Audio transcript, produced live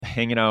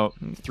hanging out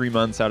 3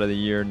 months out of the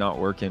year, not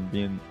working,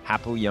 being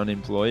happily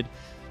unemployed.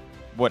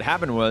 What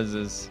happened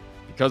is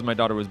because my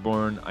daughter was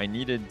born, I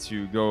needed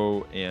to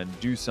go and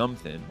do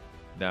something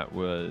that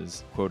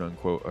was quote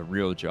unquote a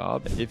real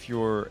job. If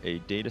you're a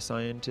data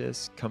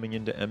scientist coming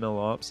into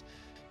MLOps,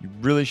 you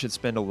really should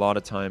spend a lot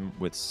of time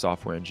with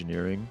software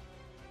engineering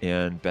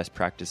and best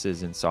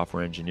practices in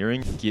software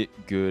engineering. Get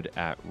good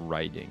at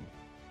writing,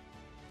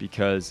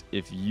 because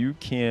if you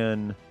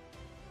can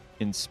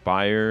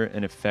inspire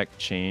and affect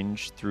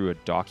change through a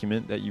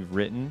document that you've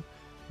written,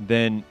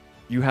 then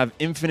you have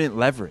infinite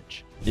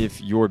leverage.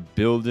 If you're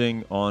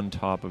building on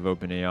top of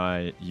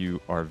OpenAI,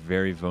 you are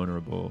very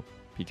vulnerable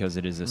because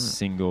it is a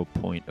single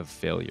point of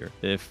failure.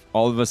 If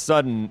all of a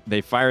sudden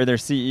they fire their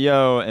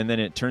CEO and then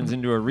it turns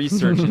into a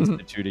research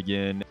institute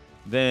again,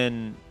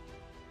 then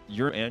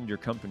you and your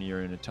company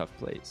are in a tough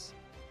place.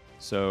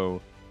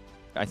 So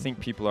I think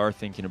people are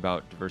thinking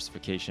about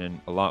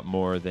diversification a lot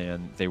more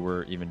than they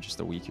were even just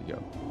a week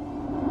ago.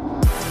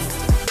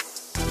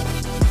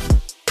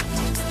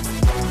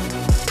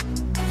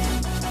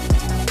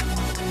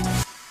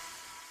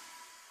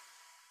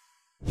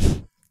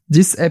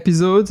 This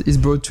episode is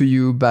brought to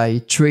you by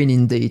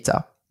Training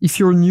Data. If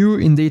you're new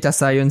in data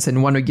science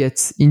and want to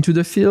get into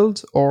the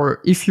field,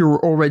 or if you're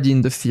already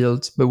in the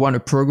field but want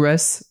to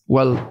progress,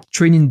 well,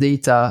 Training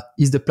Data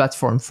is the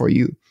platform for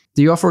you.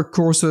 They offer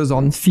courses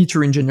on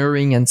feature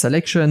engineering and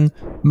selection,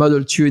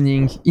 model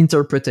tuning,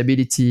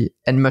 interpretability,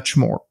 and much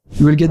more.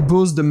 You will get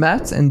both the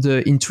math and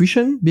the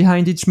intuition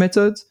behind each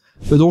method,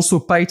 but also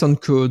Python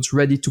code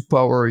ready to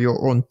power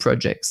your own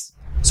projects.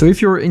 So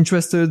if you're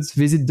interested,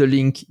 visit the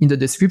link in the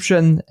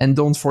description and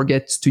don't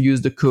forget to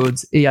use the code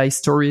AI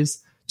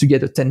Stories to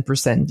get a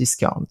 10%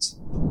 discount.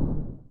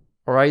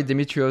 All right,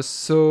 Demetrios,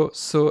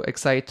 so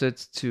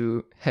excited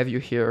to have you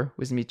here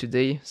with me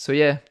today. So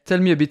yeah, tell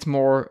me a bit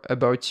more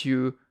about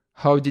you.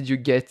 How did you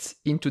get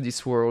into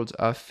this world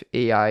of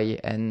AI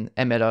and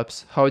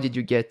MLOps? How did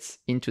you get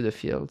into the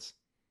field?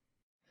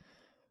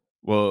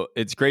 Well,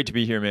 it's great to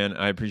be here, man.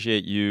 I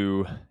appreciate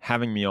you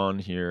having me on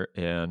here.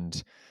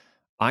 And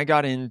I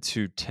got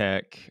into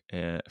tech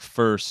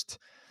first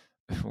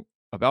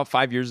about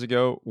 5 years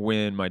ago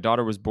when my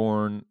daughter was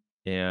born,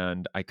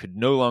 and I could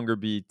no longer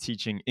be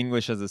teaching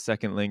English as a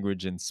second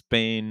language in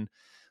Spain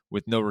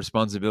with no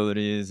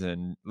responsibilities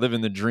and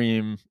living the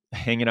dream,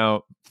 hanging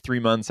out 3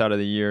 months out of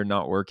the year,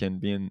 not working,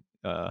 being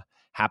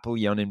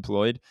happily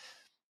unemployed.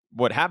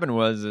 What happened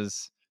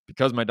is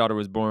because my daughter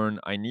was born,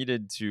 I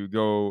needed to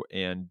go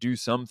and do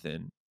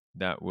something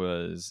that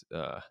was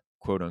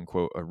quote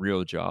unquote a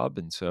real job.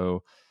 And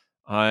so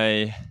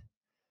I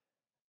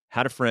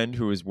had a friend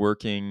who was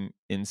working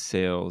in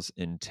sales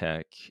in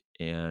tech,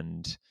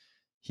 and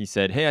he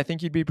said, "Hey, I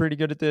think you'd be pretty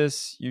good at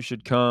this. You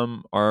should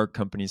come. Our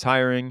company's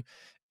hiring."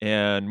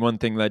 And one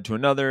thing led to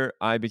another.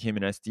 I became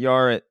an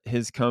SDR at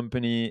his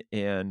company.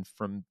 And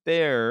from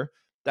there,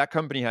 that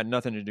company had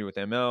nothing to do with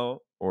ML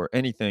or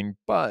anything.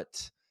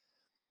 But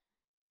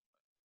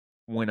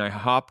when I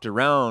hopped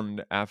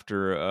around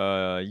after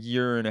a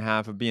year and a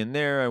half of being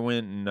there, I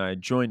went and I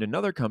joined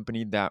another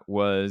company that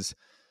was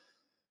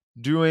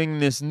doing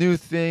this new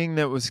thing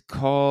that was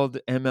called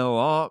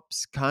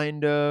MLOps,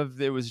 kind of.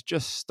 It was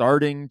just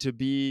starting to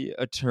be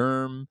a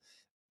term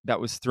that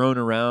was thrown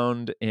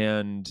around,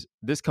 and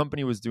this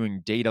company was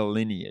doing data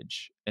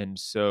lineage. And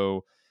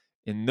so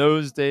in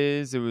those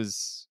days, it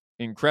was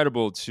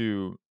incredible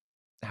to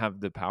have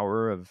the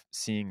power of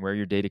seeing where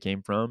your data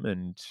came from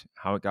and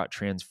how it got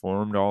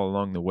transformed all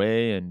along the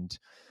way, and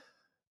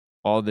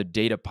all the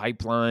data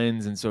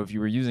pipelines. And so if you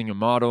were using a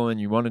model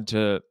and you wanted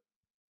to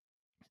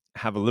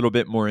have a little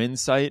bit more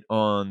insight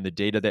on the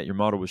data that your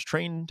model was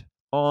trained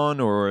on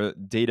or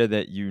data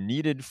that you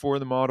needed for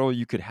the model,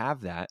 you could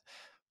have that.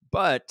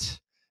 But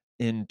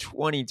in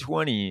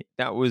 2020,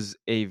 that was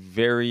a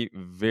very,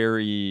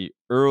 very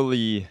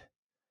early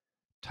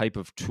type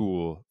of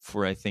tool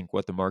for, I think,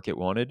 what the market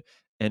wanted.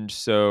 And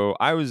so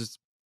I was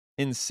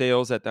in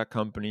sales at that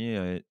company.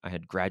 I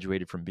had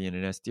graduated from being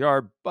an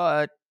SDR,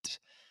 but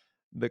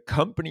the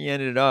company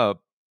ended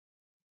up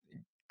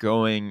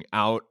going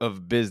out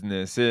of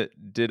business.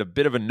 It did a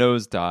bit of a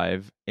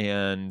nosedive.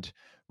 And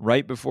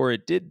right before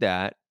it did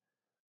that,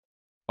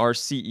 our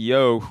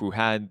CEO, who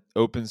had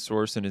open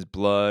source in his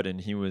blood,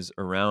 and he was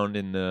around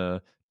in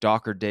the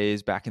Docker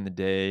days back in the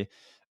day,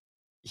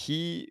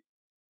 he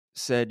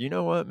said, "You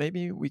know what,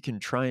 maybe we can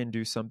try and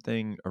do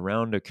something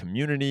around a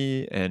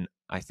community. And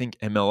I think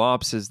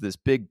MLOps is this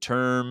big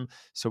term,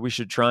 so we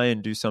should try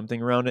and do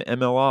something around an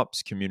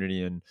MLOps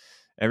community." And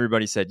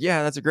everybody said,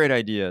 "Yeah, that's a great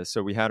idea."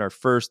 So we had our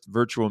first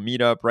virtual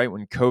meetup right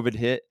when COVID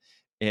hit.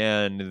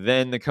 And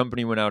then the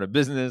company went out of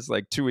business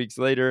like 2 weeks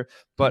later.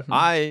 But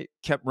I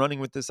kept running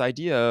with this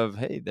idea of,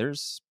 hey,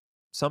 there's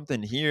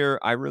something here.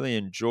 I really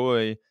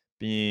enjoy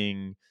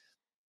being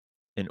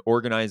an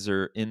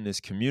organizer in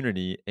this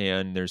community,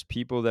 and there's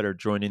people that are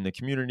joining the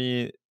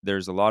community.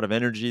 There's a lot of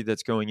energy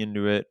that's going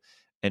into it.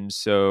 And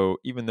so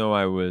even though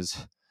I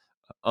was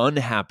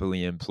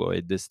unhappily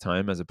employed this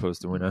time, as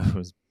opposed to when I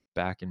was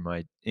back in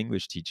my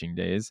English teaching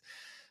days,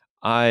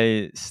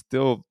 I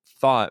still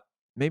thought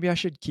maybe I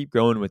should keep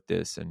going with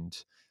this. And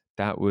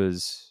that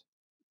was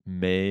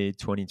May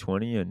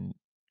 2020. And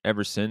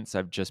ever since,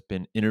 I've just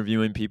been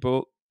interviewing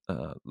people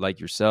like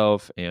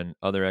yourself and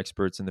other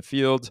experts in the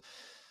field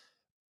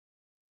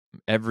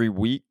every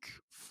week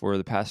for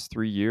the past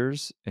 3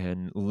 years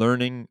and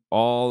learning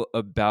all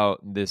about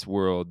this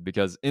world,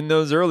 because in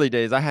those early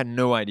days I had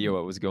no idea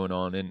what was going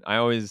on. And I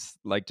always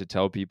like to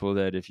tell people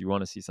that if you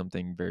want to see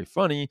something very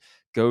funny,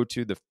 go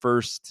to the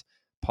first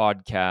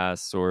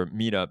podcasts or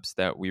meetups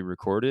that we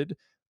recorded,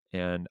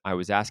 and I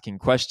was asking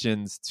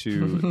questions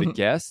to the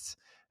guests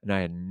and I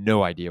had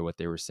no idea what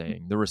they were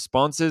saying. The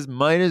responses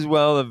might as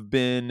well have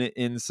been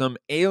in some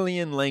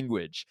alien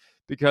language,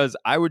 because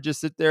I would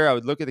just sit there, I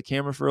would look at the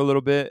camera for a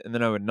little bit, and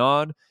then I would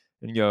nod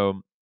and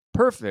go,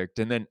 perfect.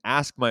 And then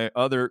ask my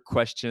other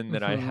question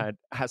that I had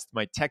asked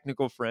my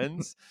technical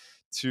friends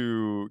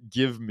to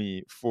give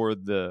me for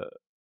the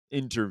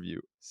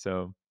interview.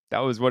 So that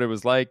was what it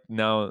was like.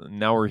 Now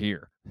we're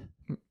here.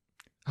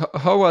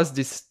 How was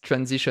this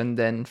transition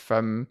then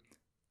from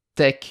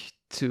tech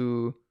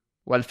to,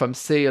 well, from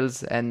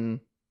sales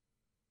and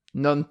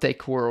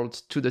non-tech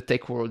world to the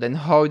tech world? And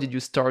how did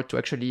you start to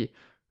actually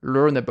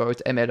learn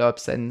about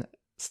MLOps and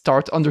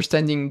start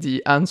understanding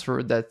the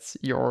answer that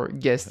your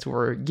guests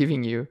were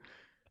giving you?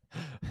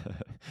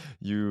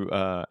 You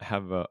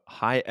have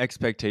high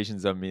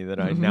expectations of me that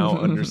I now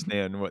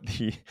understand what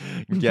the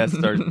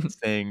guests are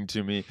saying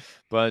to me.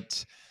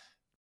 But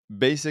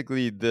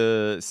basically,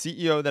 the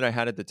CEO that I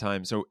had at the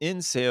time, so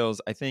in sales,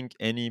 I think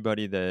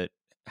anybody that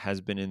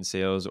has been in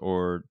sales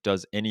or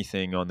does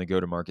anything on the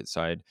go-to-market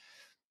side,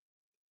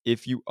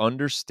 if you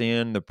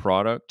understand the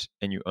product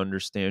and you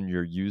understand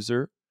your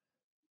user,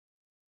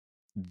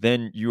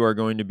 then you are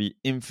going to be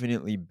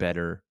infinitely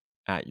better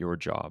at your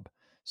job.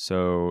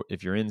 So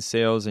if you're in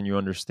sales and you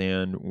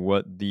understand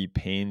what the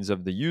pains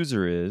of the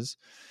user is,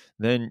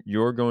 then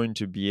you're going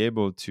to be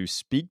able to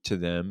speak to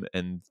them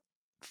and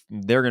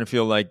they're going to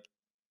feel like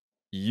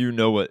you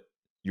know what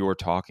you're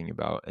talking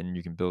about and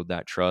you can build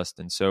that trust.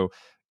 And so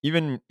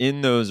even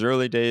in those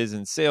early days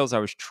in sales, I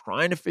was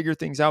trying to figure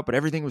things out, but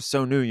everything was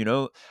so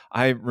new.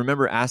 I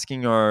remember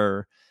asking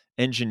our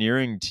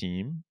engineering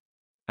team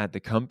at the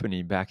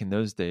company back in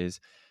those days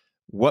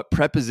what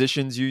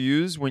prepositions you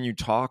use when you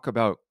talk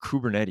about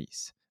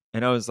Kubernetes.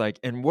 And I was like,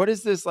 and what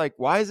is this like?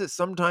 Why is it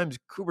sometimes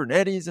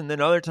Kubernetes and then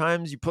other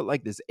times you put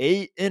like this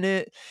 8 in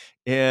it?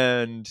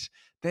 And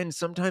then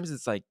sometimes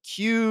it's like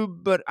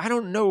cube, but I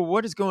don't know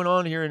what is going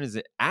on here. And is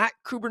it at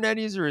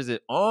Kubernetes or is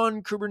it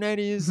on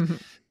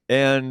Kubernetes?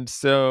 And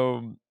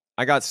so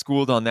I got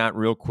schooled on that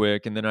real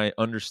quick. And then I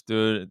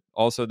understood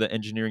also the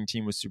engineering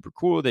team was super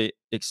cool. They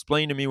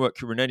explained to me what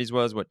Kubernetes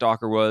was, what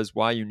Docker was,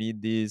 why you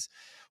need these,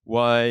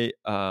 why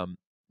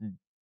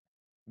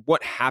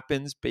what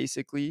happens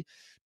basically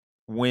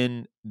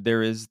when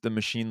there is the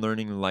machine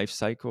learning life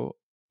cycle,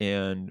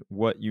 and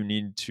what you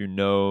need to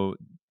know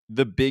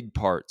the big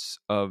parts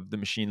of the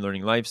machine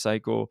learning life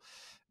cycle.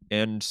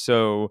 And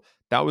so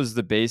that was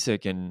the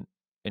basic. And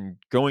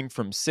going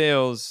from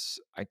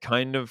sales, I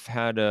kind of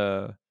had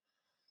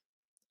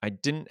I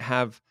didn't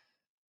have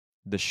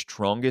the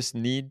strongest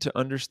need to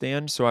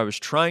understand. So I was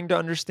trying to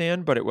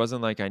understand, but it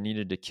wasn't like I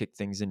needed to kick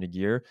things into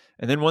gear.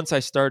 And then once I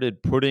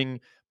started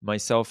putting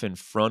myself in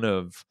front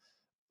of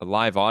a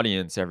live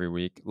audience every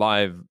week,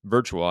 live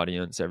virtual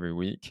audience every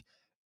week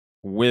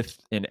with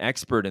an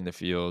expert in the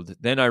field,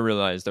 then I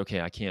realized,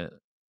 okay, I can't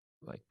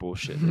like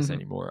bullshit this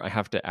anymore. I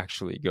have to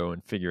actually go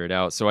and figure it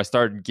out. So I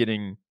started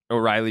getting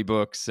O'Reilly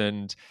books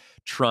and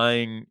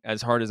trying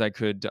as hard as I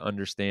could to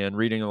understand,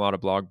 reading a lot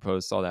of blog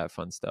posts, all that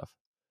fun stuff.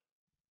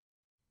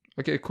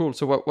 Okay, cool.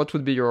 So what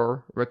would be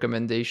your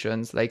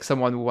recommendations? Like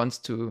someone who wants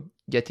to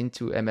get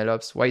into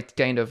MLOps, what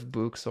kind of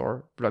books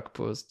or blog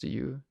posts do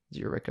you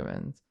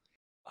recommend?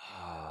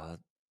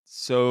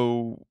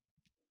 So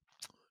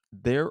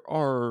there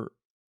are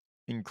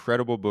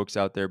incredible books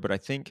out there, but I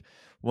think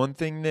one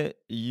thing that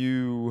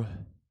you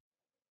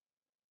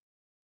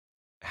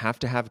have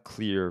to have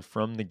clear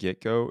from the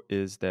get-go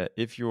is that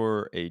if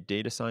you're a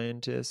data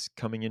scientist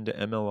coming into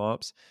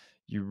MLOps,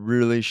 you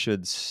really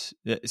should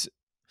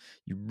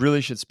you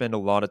really should spend a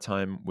lot of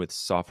time with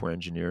software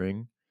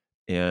engineering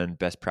and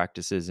best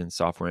practices in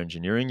software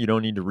engineering. You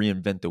don't need to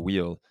reinvent the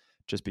wheel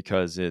just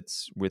because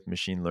it's with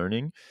machine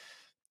learning.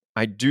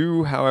 I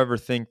do, however,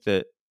 think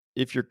that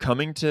if you're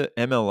coming to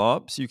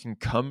MLOps, you can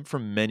come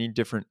from many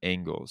different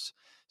angles.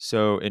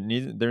 So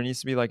there needs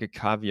to be like a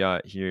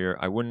caveat here.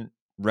 I wouldn't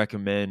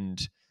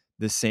recommend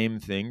the same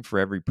thing for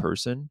every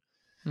person,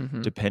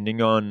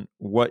 depending on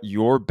what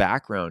your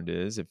background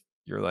is. If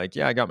you're like,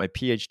 yeah, I got my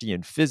PhD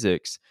in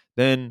physics,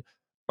 then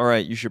all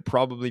right, you should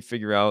probably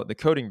figure out the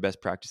coding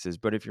best practices.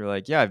 But if you're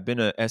like, yeah, I've been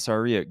a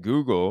SRE at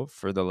Google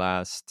for the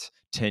last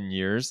 10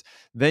 years,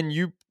 then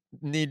you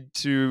need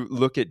to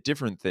look at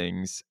different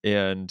things,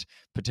 and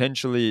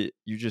potentially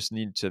you just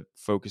need to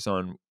focus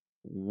on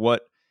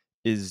what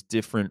is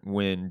different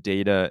when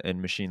data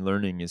and machine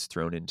learning is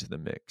thrown into the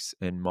mix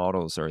and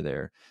models are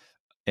there.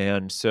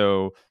 And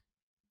so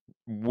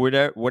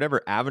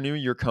whatever avenue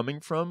you're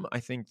coming from, I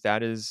think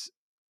that is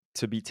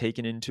to be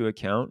taken into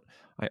account.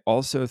 I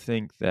also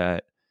think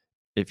that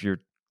if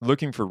you're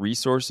looking for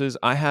resources,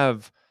 I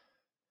have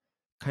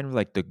kind of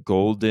like the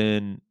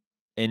golden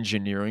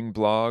engineering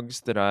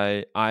blogs that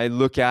I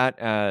look at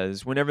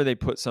as whenever they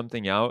put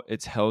something out,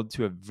 it's held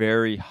to a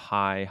very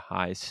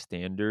high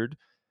standard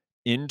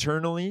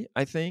internally,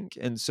 I think.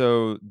 And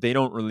so they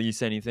don't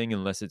release anything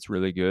unless it's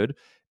really good.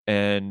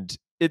 And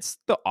it's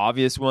the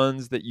obvious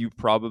ones that you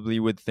probably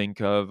would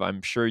think of.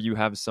 I'm sure you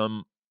have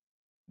some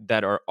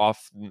that are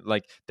off,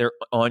 like they're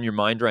on your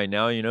mind right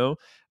now,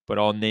 but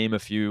I'll name a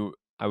few.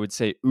 I would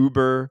say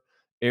Uber,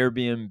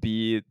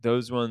 Airbnb,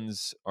 those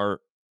ones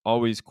are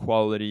always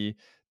quality.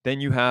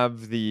 Then you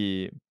have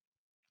I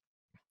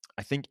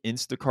think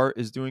Instacart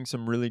is doing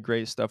some really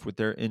great stuff with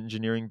their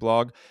engineering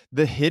blog.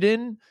 The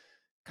hidden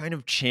kind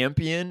of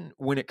champion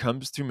when it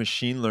comes to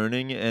machine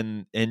learning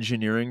and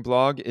engineering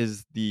blog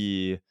is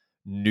the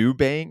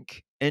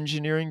Nubank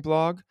engineering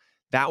blog.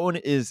 That one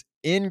is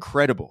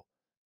incredible.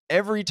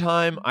 Every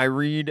time I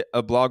read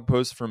a blog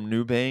post from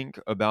Nubank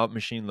about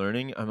machine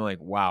learning, I'm like,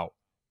 wow,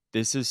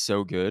 this is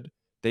so good.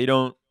 They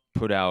don't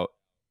put out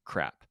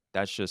crap.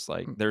 That's just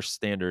like their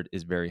standard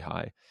is very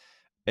high.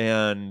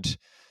 And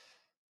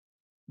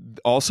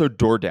also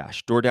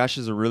DoorDash. DoorDash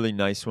is a really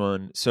nice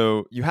one.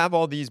 So you have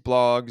all these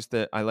blogs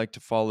that I like to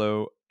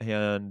follow.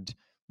 And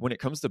when it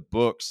comes to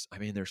books, I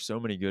mean, there's so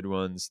many good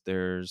ones.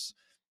 There's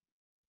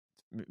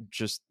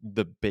just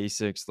the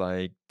basics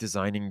like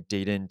designing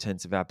data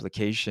intensive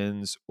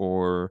applications,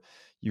 or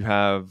you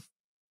have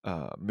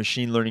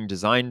machine learning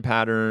design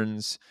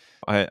patterns.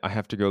 I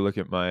have to go look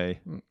at my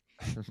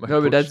my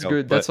No, but that's bookshelf,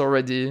 good. but That's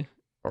already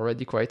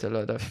quite a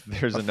lot of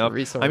there's of enough.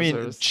 I mean,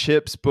 resources.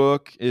 Chip's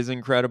book is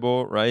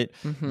incredible, right?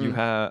 You Mm-hmm.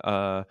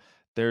 have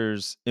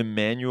there's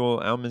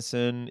Emmanuel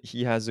Almason.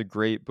 He has a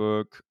great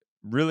book.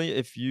 Really,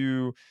 if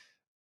you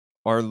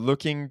are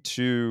looking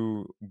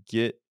to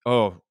get,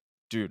 oh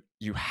dude,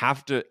 you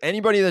have to,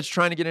 anybody that's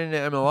trying to get into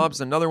MLOps,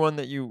 another one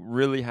that you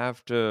really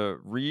have to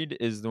read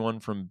is the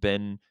one from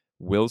Ben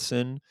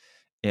Wilson.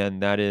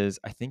 And that is,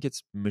 I think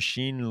it's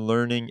Machine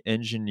Learning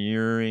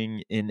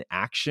Engineering in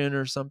Action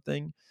or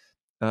something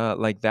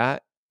like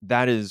that.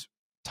 That is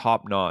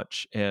top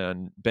notch.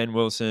 And Ben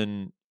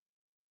Wilson,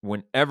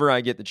 whenever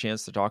I get the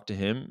chance to talk to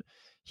him,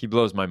 he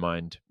blows my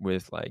mind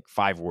with like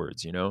 5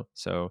 words,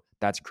 So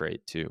that's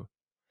great too.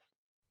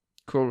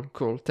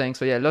 Cool. Thanks.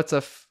 So yeah, lots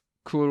of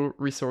cool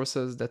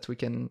resources that we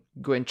can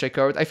go and check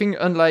out. I think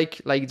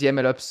unlike like the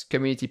MLOps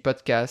community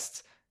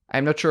podcast,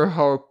 I'm not sure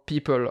how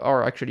people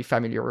are actually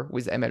familiar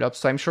with MLOps.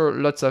 So I'm sure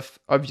lots of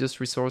obvious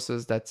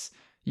resources that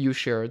you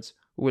shared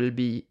will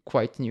be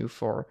quite new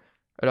for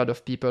a lot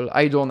of people.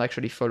 I don't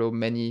actually follow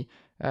many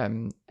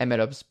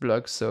MLOps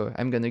blogs, so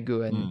I'm gonna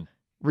go and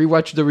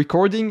rewatch the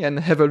recording and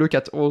have a look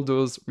at all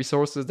those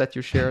resources that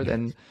you shared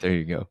and there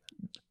you go.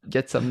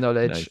 get some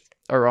knowledge Nice.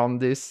 around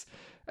this.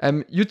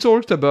 You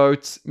talked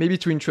about, maybe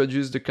to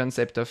introduce the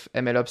concept of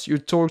MLOps, you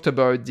talked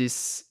about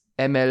this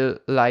ML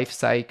life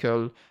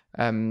cycle.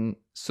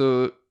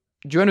 So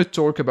do you want to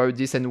talk about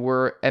this and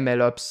where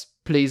MLOps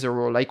plays a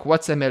role? Like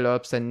what's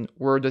MLOps and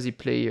where does it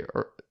play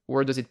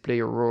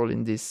a role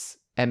in this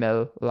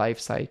ML life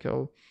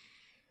cycle?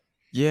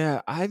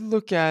 Yeah, I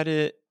look at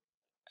it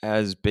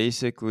as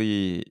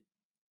basically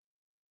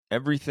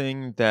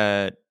everything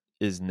that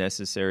is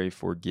necessary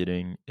for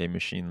getting a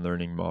machine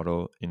learning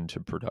model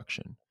into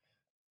production.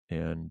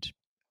 And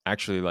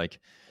actually like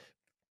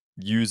end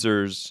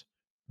users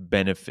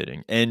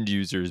benefiting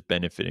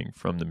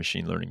from the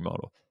machine learning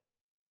model.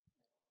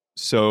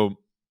 So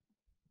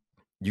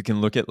you can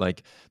look at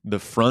like the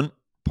front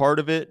part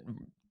of it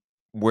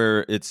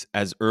where it's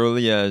as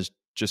early as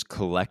just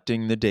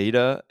collecting the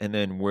data, and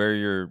then where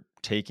you're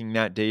taking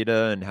that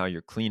data and how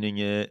you're cleaning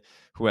it,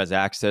 who has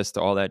access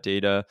to all that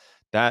data.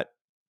 That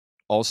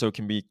also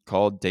can be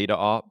called data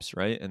ops,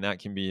 right? And that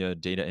can be a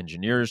data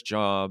engineer's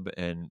job,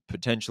 and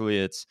potentially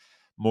it's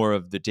more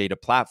of the data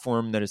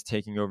platform that is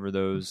taking over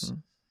those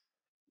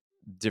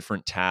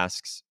different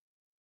tasks.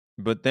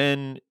 But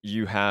then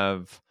you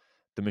have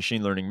the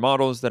machine learning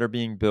models that are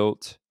being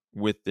built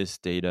with this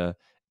data,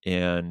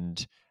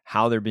 and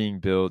how they're being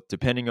built.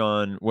 Depending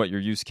on what your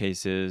use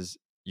case is,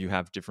 you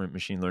have different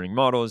machine learning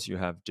models, you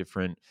have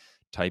different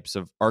types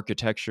of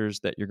architectures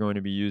that you're going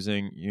to be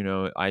using.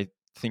 I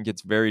think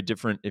it's very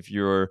different if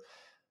you're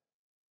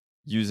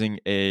using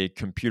a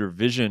computer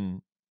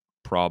vision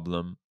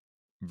problem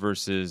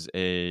versus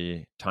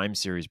a time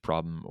series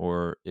problem,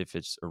 or if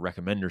it's a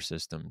recommender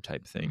system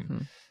type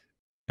thing.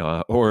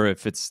 Or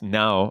if it's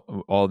now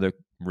all the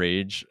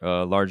rage,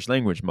 large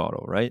language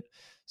model, right?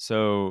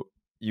 So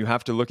you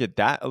have to look at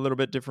that a little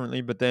bit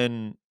differently, but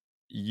then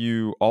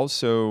you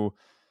also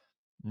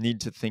need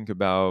to think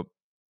about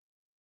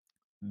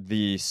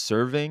the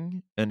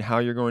serving and how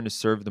you're going to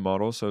serve the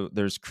model. So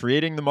there's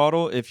creating the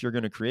model if you're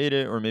going to create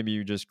it, or maybe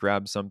you just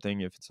grab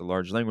something if it's a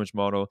large language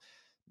model.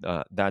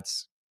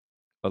 That's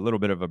a little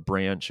bit of a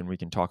branch, and we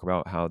can talk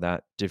about how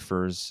that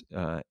differs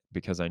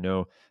because I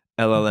know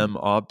LLM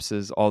ops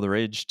is all the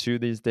rage too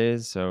these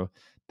days, so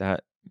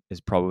that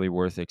is probably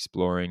worth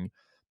exploring.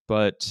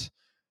 But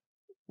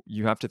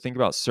you have to think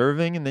about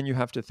serving, and then you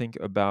have to think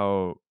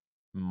about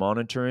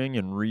monitoring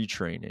and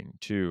retraining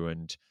too,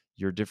 and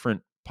your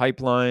different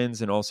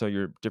pipelines and also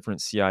your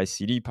different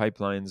CI/CD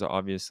pipelines,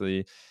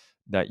 obviously,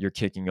 that you're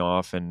kicking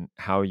off, and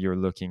how you're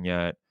looking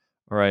at,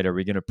 all right, are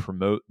we going to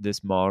promote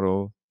this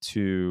model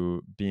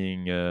to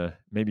being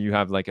maybe you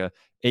have like a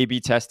A/B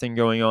testing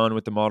going on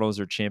with the models,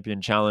 or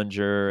champion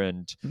challenger,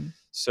 and Mm.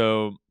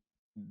 so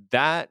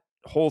that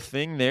whole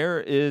thing there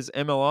is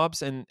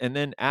MLOps, and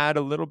then add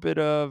a little bit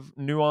of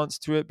nuance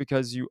to it,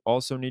 because you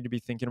also need to be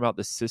thinking about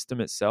the system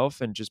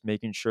itself and just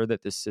making sure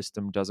that the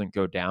system doesn't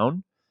go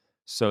down.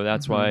 So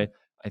that's Mm-hmm. why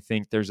I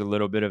think there's a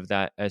little bit of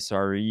that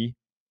SRE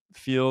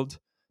field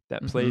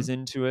that Mm-hmm. plays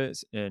into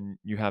it, and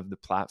you have the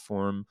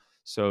platform.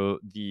 So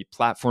the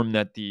platform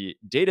that the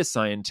data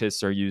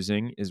scientists are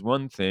using is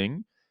one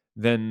thing,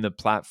 then the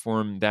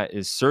platform that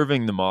is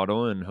serving the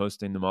model and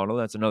hosting the model,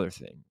 that's another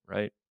thing,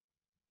 right?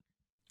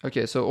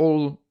 Okay, so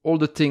all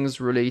the things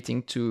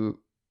relating to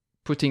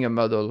putting a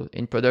model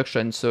in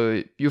production.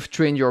 So you've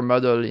trained your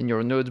model in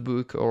your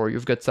notebook, or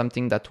you've got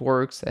something that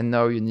works, and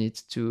now you need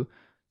to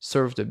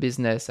serve the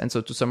business. And so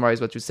to summarize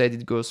what you said,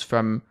 it goes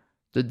from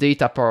the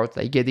data part,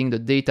 like getting the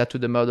data to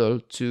the model,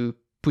 to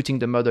putting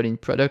the model in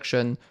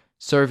production,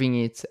 serving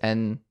it,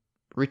 and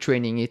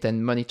retraining it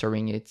and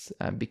monitoring it.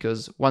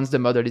 Because once the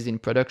model is in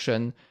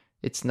production,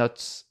 it's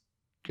not,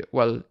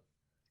 well,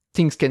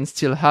 things can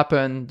still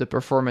happen, the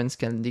performance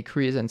can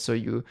decrease, and so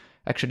you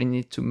actually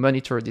need to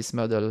monitor this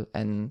model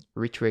and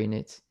retrain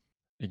it.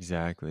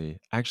 Exactly.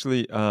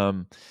 Actually,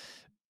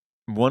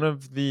 one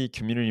of the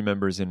community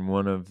members in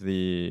one of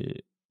the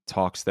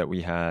talks that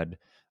we had,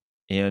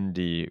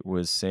 Andy,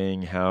 was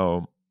saying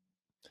how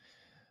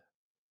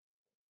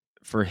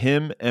for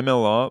him,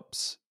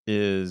 MLOps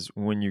is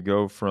when you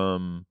go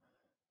from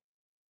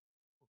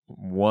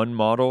one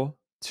model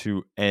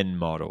to N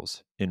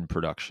models in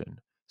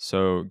production.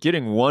 So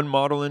getting one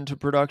model into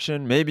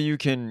production, maybe you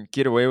can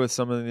get away with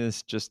some of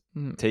this just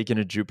Mm. taking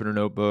a Jupyter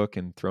notebook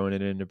and throwing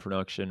it into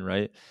production,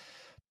 right?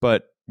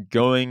 But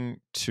going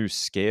to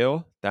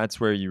scale, that's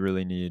where you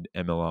really need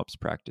MLOps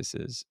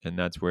practices, and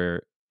that's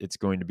where it's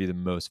going to be the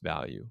most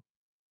value.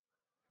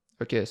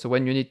 Okay, so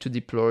when you need to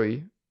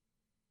deploy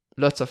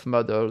lots of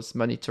models,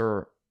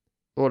 monitor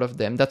all of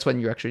them, that's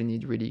when you actually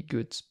need really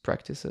good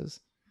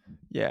practices.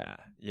 Yeah,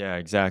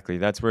 exactly.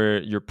 That's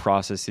where your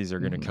processes are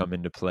going to Mm-hmm. come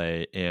into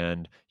play,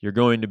 and you're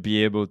going to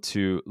be able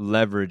to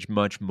leverage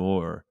much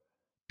more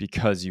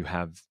because you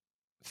have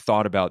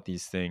thought about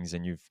these things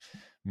and you've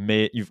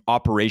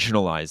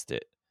operationalized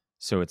it.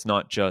 So it's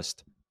not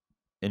just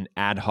an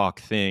ad hoc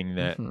thing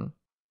that Mm-hmm.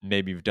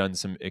 maybe you've done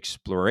some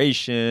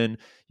exploration,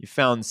 you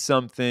found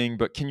something,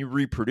 but can you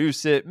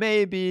reproduce it?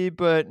 Maybe,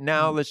 but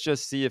now let's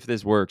just see if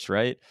this works,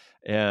 right?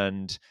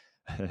 And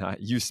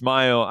you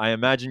smile. I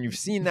imagine you've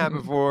seen that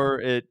before.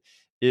 It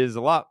is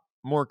a lot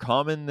more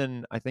common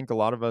than I think a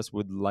lot of us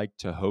would like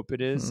to hope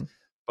it is,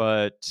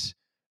 but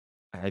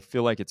I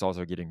feel like it's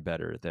also getting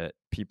better, that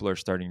people are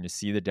starting to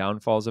see the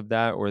downfalls of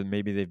that, or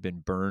maybe they've been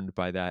burned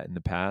by that in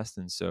the past.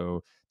 And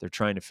so they're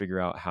trying to figure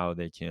out how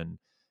they can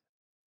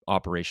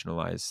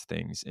operationalize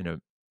things in a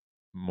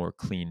more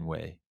clean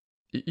way.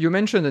 You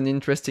mentioned an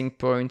interesting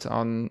point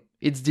on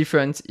it's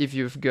different if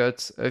you've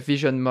got a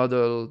vision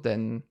model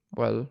than,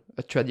 well,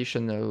 a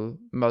traditional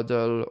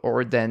model,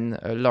 or then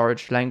a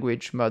large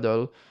language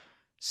model.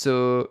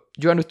 So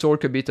do you want to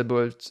talk a bit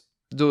about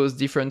those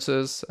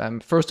differences?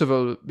 First of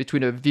all,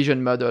 between a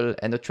vision model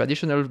and a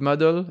traditional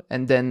model,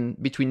 and then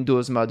between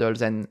those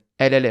models and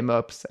LLM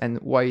ops, and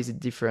why is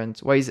it different?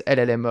 Why is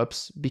LLM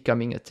ops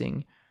becoming a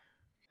thing?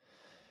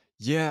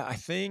 Yeah, I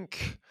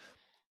think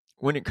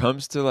when it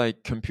comes to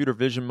like computer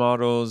vision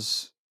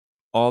models,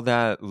 all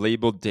that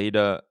labeled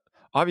data,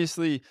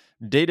 obviously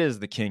data is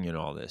the king in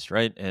all this,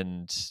 right?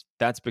 And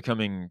that's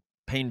becoming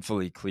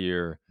painfully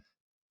clear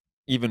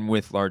even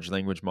with large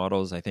language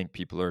models. I think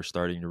people are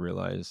starting to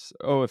realize,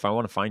 oh, if I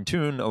want to fine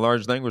tune a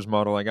large language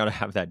model, I got to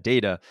have that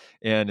data,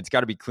 and it's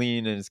got to be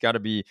clean, and it's got to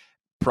be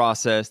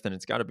processed, and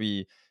it's got to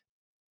be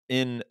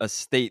in a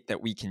state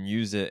that we can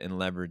use it and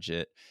leverage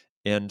it.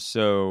 And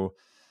so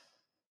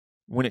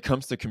when it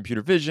comes to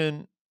computer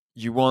vision,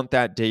 you want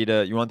that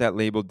data, you want that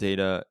labeled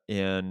data,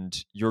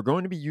 and you're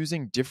going to be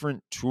using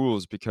different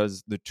tools,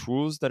 because the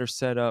tools that are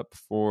set up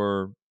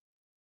for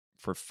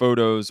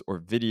photos or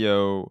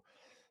video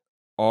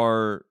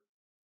are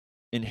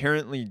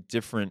inherently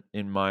different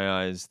in my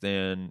eyes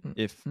than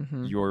if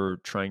Mm-hmm. you're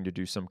trying to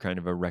do some kind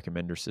of a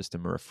recommender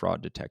system or a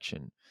fraud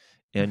detection.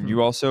 And Mm-hmm.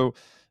 you also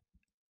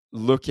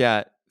look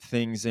at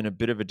things in a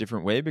bit of a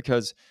different way,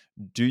 because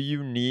do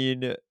you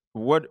need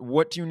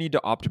what do you need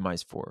to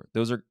optimize for?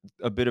 Those are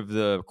a bit of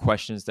the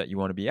questions that you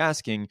want to be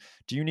asking.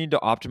 Do you need to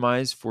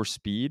optimize for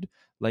speed?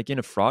 Like in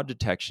a fraud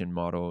detection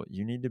model,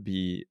 you need to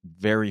be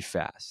very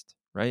fast,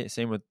 right?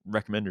 Same with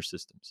recommender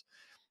systems.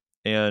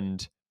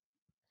 And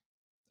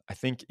I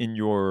think in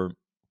your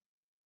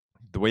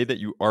the way that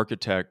you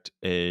architect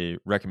a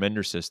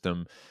recommender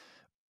system,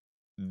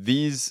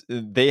 these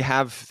they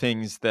have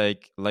things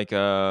like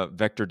a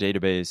vector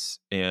database,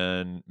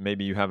 and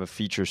maybe you have a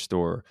feature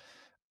store,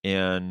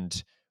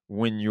 and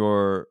when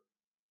you're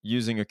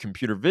using a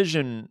computer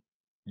vision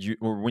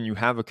or when you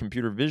have a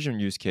computer vision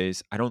use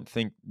case, I don't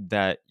think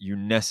that you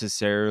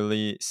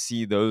necessarily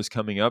see those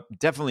coming up.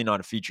 Definitely not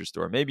a feature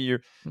store. Maybe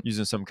you're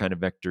using some kind of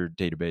vector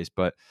database,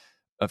 but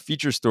a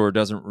feature store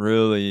doesn't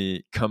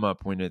really come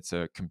up when it's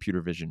a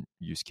computer vision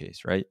use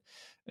case, right?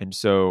 And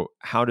so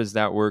how does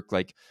that work?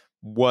 Like,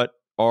 what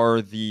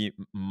are the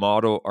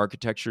model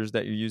architectures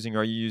that you're using?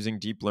 Are you using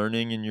deep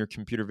learning in your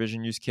computer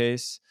vision use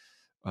case?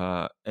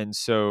 And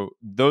so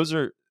those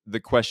are the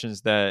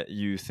questions that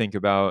you think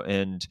about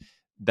and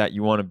that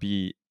you want to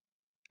be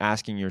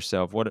asking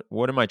yourself.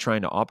 What am I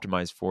trying to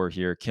optimize for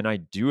here? Can I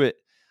do it?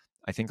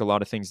 I think a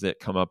lot of things that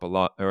come up a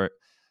lot, or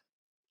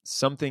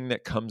something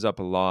that comes up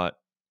a lot,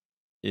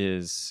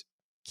 is,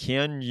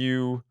 can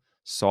you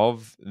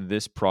solve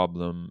this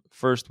problem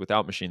first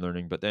without machine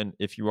learning? But then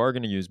if you are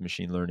going to use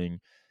machine learning,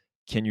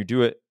 can you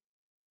do it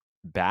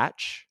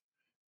batch,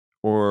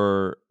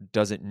 or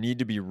does it need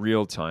to be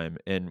real time?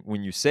 And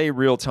when you say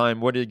real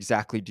time, what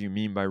exactly do you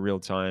mean by real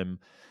time?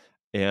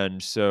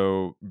 And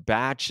so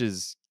batch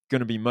is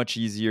going to be much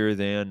easier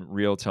than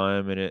real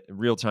time, and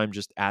real time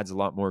just adds a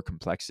lot more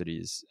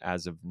complexities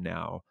as of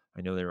now.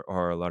 I know there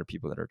are a lot of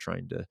people that are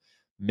trying to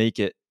make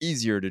it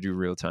easier to do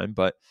real time,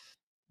 but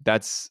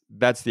that's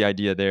the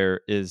idea.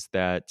 There is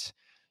that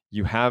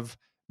you have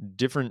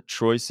different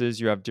choices,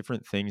 you have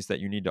different things that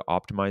you need to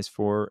optimize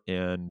for,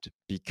 and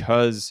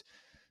because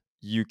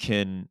you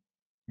can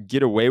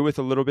get away with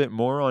a little bit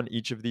more on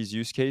each of these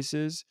use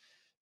cases,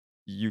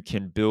 you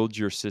can build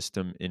your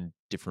system in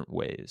different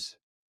ways.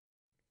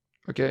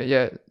 Okay,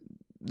 yeah,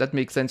 that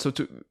makes sense. So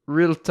to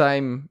real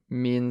time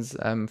means,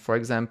 for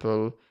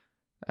example,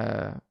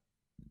 uh,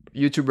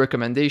 YouTube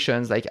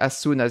recommendations. Like as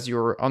soon as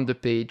you're on the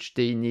page,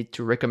 they need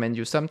to recommend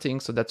you something.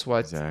 So that's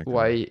Exactly.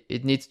 why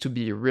it needs to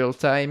be real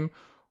time.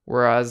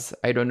 Whereas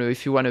I don't know,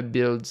 if you want to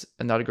build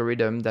an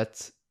algorithm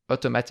that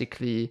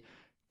automatically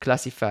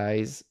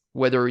classifies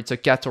whether it's a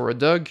cat or a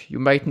dog, you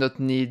might not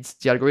need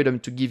the algorithm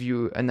to give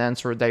you an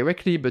answer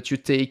directly, but you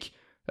take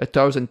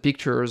 1,000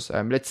 pictures,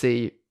 let's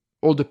say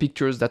all the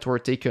pictures that were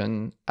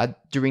taken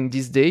during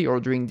this day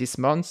or during this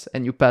month,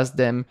 and you pass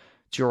them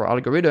to your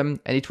algorithm,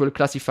 and it will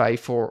classify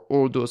for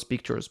all those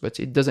pictures, but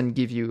it doesn't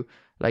give you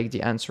like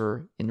the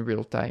answer in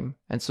real time.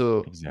 And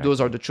so those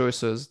are Exactly. the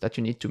choices that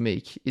you need to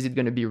make. Is it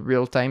going to be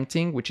real time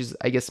thing, which is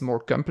I guess more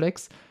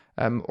complex,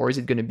 or is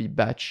it going to be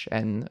batch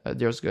and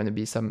there's going to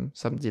be some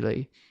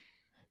delay?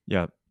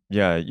 Yeah.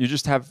 Yeah. You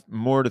just have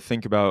more to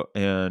think about.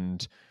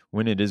 And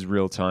when it is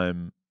real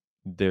time,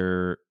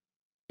 there,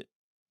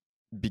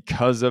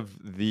 because of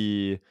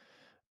the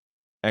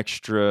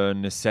extra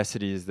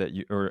necessities that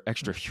you, or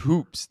extra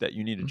hoops that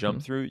you need to Mm-hmm.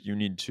 jump through, you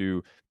need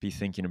to be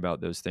thinking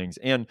about those things.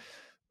 And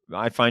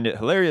I find it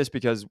hilarious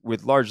because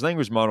with large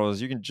language models,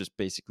 you can just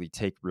basically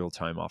take real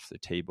time off the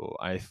table.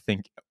 I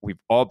think we've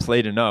all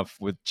played enough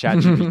with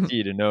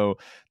ChatGPT to know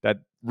that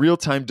real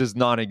time does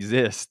not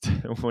exist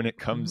when it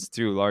comes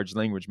to large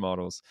language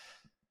models.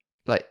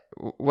 Like,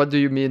 what do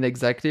you mean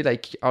exactly?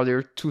 Like, are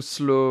they too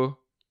slow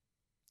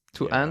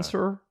to Yeah,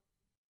 answer?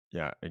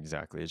 yeah,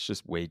 exactly. It's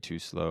just way too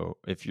slow.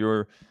 If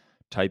you're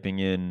typing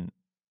in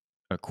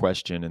a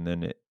question and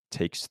then it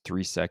takes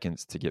 3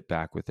 seconds to get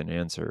back with an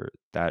answer,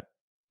 that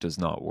does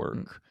not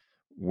work.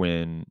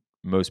 When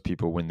most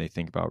people, when they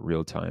think about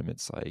real time,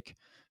 it's like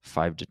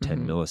 5 to 10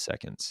 Mm-hmm.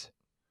 milliseconds.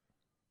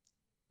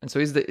 And so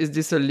is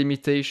this a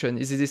limitation?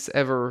 Is this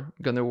ever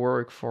gonna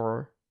work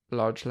for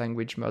large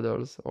language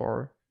models,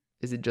 or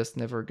is it just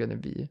never gonna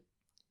be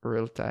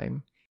real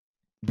time?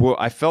 Well,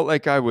 I felt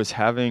like I was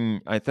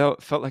having, I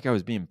felt like I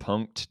was being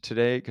punked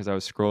today because I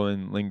was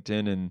scrolling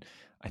LinkedIn, and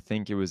I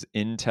think it was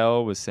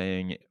Intel was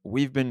saying,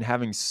 we've been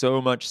having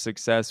so much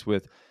success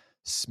with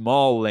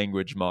small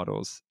language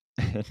models.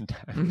 And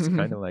I was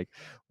kind of like,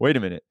 wait a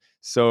minute.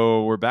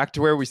 So we're back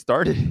to where we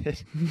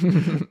started.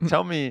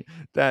 Tell me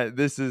that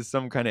this is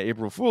some kind of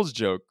April Fool's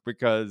joke,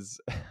 because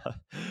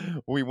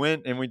we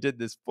went and we did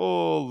this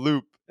full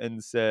loop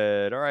and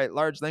said, all right,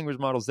 large language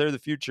models, they're the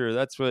future.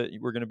 That's what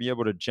we're going to be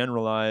able to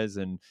generalize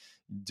and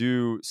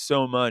do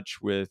so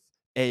much with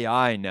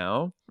AI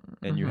now.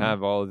 And you Mm-hmm.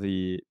 have all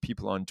the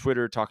people on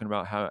Twitter talking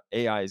about how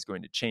AI is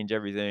going to change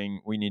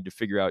everything. We need to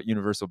figure out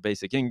universal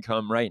basic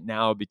income right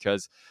now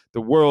because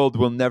the world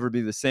will never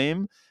be the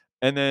same.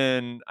 And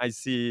then I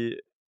see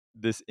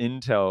this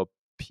Intel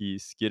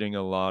piece getting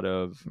a lot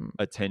of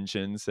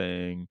attention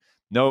saying,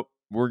 nope,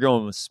 we're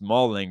going with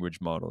small language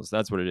models.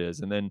 That's what it is.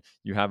 And then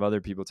you have other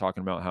people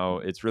talking about how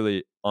it's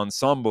really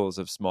ensembles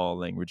of small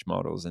language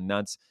models. And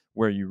that's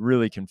where you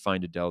really can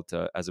find a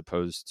delta, as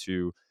opposed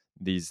to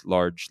these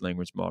large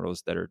language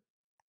models that are,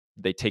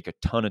 they take a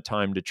ton of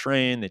time to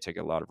train, they take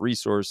a lot of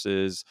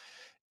resources.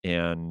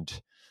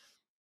 And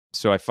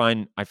so I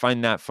find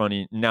that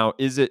funny. Now,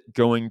 is it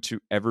going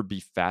to ever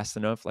be fast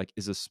enough? Like,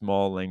 is a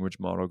small language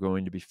model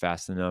going to be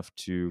fast enough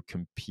to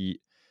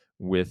compete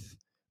with,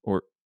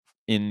 or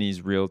in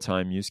these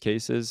real-time use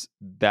cases?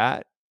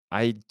 That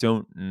I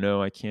don't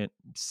know. I can't,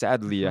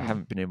 sadly, I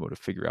haven't been able to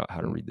figure out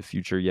how to read the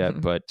future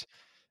yet, but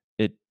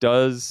it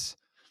does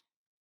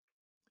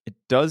it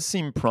does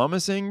seem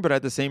promising, but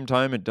at the same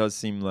time, it does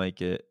seem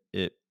like it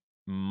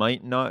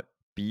might not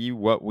be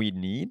what we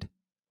need.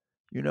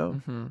 You know,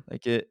 Mm-hmm.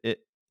 like it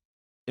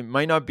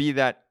might not be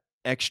that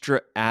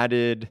extra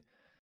added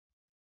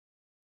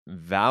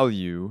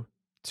value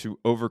to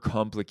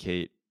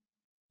overcomplicate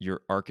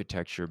your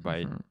architecture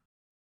by Mm-hmm.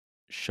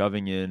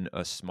 shoving in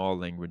a small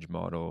language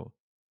model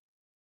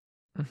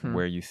Mm-hmm.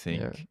 where you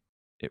Yeah. think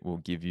it will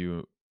give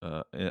you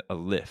a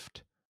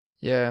lift.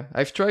 Yeah.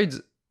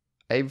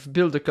 I've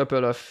built a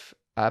couple of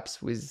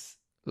apps with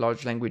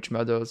large language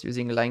models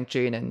using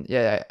LangChain, and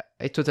yeah,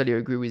 I totally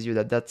agree with you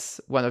that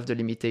that's one of the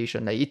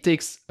limitations. Like it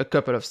takes a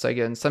couple of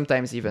seconds,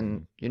 sometimes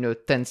even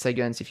Mhm. 10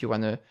 seconds if you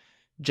want to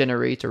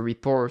generate a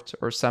report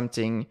or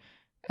something,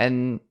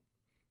 and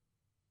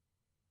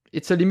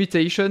it's a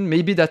limitation.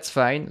 Maybe that's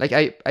fine. Like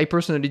I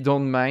personally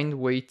don't mind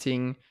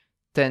waiting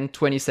 10,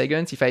 20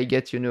 seconds if I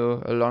get a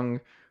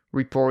long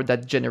report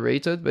that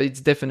generated, but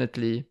it's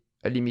definitely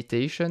a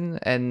limitation.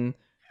 And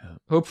Yeah.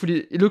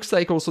 hopefully it looks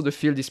like also the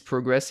field is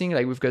progressing.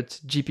 Like we've got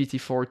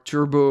GPT-4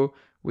 Turbo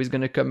who is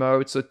going to come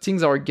out, so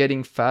things are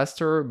getting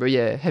faster. But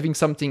yeah, having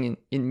something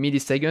in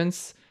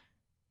milliseconds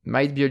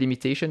might be a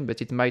limitation,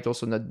 but it might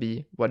also not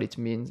be what it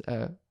means.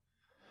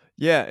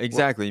 Yeah,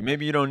 What? exactly.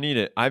 Maybe you don't need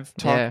it. I've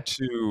Yeah. talked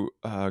to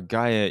a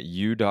guy at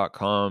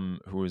u.com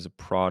who is a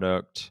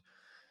product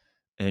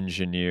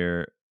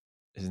engineer.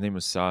 His name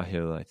was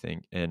Sahil, I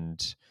think.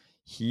 And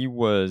he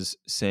was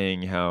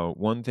saying how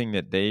one thing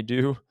that they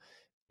do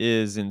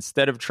is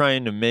instead of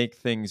trying to make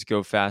things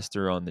go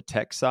faster on the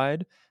tech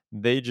side,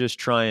 they just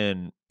try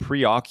and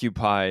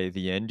preoccupy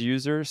the end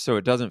user so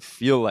it doesn't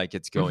feel like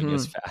it's going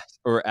as Mm-hmm. fast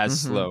or as Mm-hmm.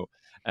 slow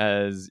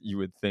as you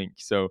would think.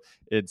 So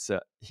it's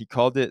he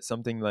called it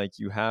something like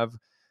you have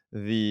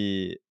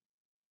the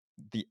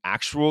the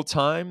actual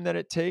time that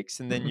it takes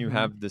and then you Mm-hmm.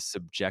 have the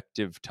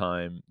subjective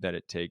time that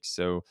it takes.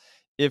 So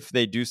if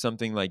they do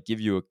something like give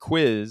you a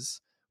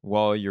quiz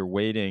while you're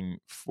waiting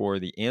for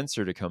the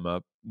answer to come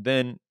up,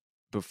 then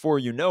before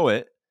you know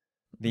it,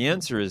 the Mm-hmm.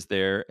 answer is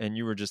there and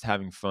you were just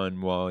having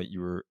fun while you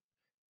were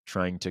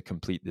trying to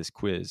complete this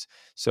quiz.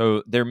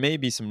 So there may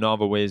be some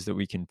novel ways that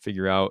we can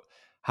figure out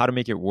how to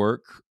make it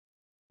work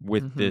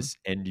with Mm-hmm. this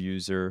end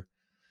user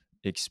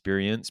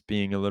experience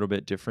being a little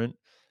bit different.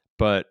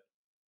 But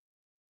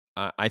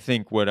I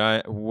think what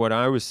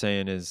I was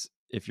saying is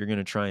if you're going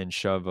to try and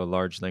shove a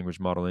large language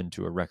model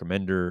into a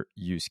recommender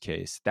use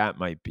case, that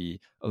might be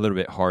a little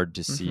bit hard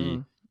to see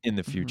Mm-hmm. in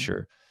the Mm-hmm.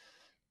 future.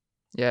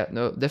 Yeah,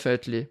 no,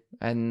 definitely.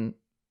 And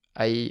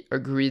I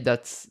agree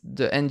that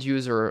the end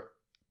user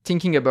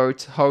thinking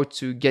about how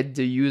to get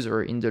the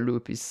user in the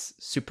loop is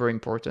super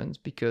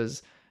important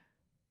because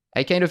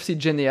I kind of see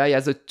Gen AI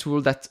as a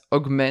tool that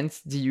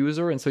augments the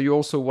user. And so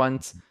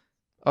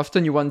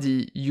often you want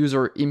the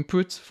user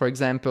input, for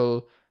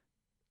example,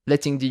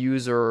 letting the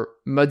user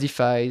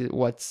modify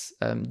what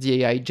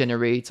the AI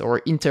generates or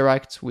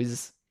interact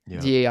with Yeah.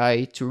 the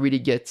AI to really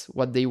get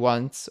what they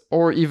want,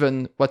 or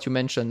even what you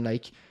mentioned,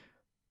 like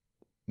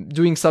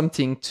doing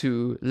something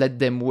to let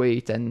them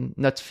wait and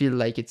not feel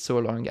like it's so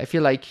long. I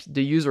feel like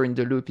the user in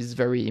the loop is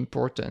very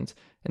important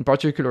and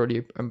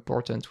particularly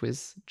important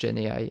with Gen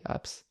AI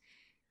apps.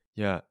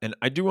 Yeah. And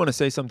I do want to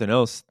say something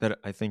else that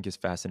I think is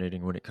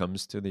fascinating when it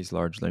comes to these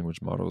large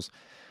language models.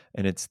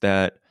 And it's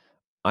that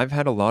I've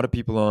had a lot of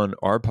people on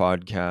our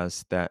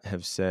podcast that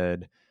have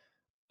said,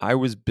 I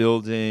was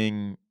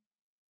building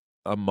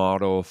a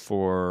model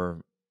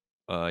for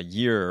a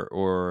year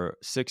or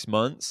 6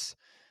 months.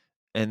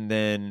 And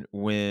then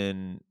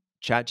when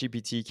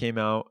ChatGPT came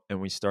out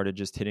and we started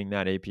just hitting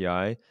that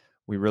API,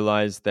 we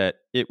realized that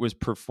it was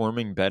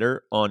performing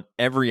better on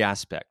every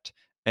aspect.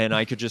 And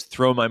I could just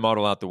throw my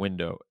model out the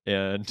window.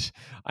 And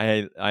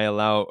I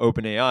allow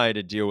OpenAI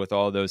to deal with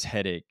all those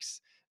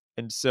headaches.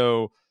 And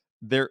so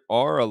there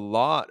are a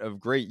lot of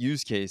great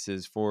use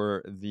cases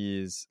for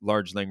these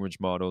large language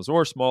models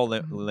or small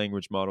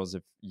language models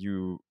if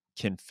you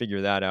can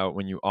figure that out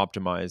when you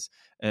optimize.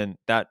 And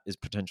that is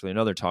potentially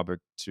another topic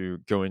to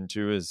go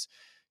into, is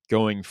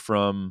going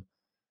from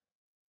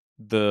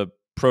the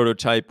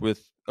prototype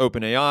with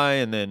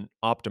OpenAI and then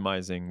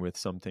optimizing with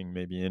something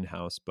maybe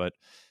in-house. But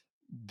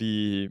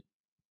the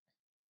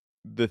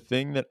the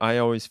thing that I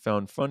always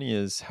found funny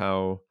is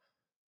how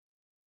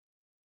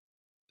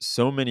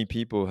so many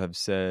people have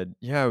said,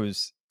 yeah, I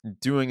was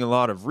doing a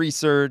lot of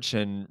research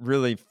and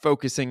really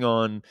focusing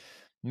on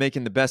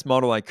making the best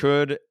model I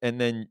could, and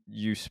then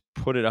you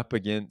put it up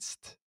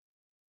against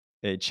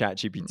a chat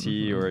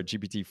GPT Mm-hmm. or a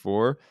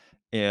GPT-4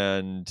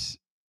 and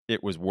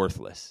it was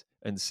worthless.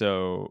 And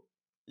so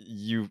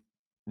you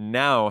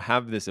now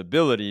have this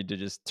ability to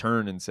just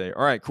turn and say,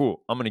 all right,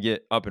 cool, I'm going to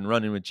get up and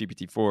running with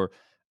GPT-4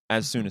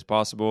 as soon Mm-hmm. as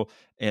possible.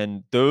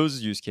 And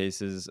those use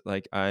cases,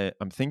 like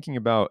I'm thinking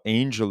about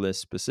AngelList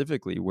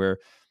specifically, where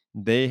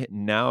they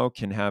now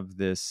can have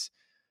this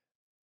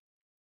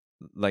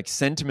like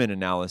sentiment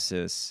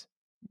analysis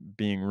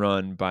being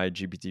run by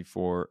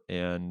GPT-4,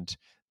 and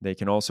they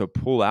can also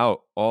pull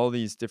out all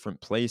these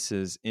different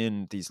places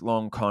in these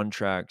long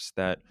contracts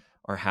that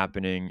are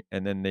happening,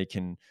 and then they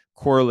can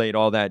correlate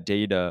all that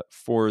data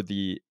for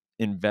the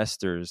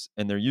investors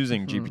and they're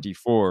using Mm-hmm.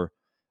 GPT-4,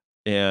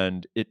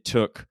 and it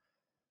took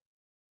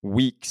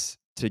weeks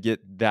to get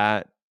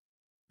that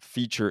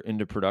feature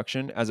into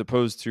production, as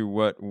opposed to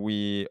what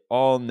we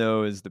all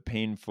know is the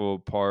painful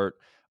part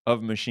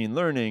of machine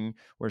learning,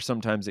 where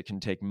sometimes it can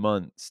take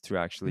months to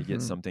actually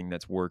get Mm-hmm. something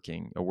that's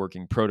working, a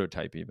working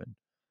prototype even.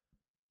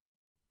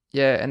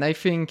 Yeah, and I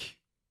think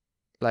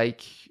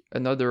like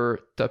another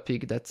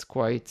topic that's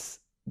quite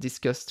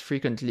discussed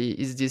frequently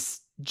is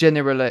this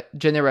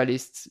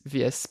generalists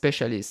vs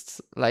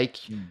specialists. Like,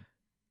 Mm.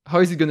 how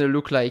is it going to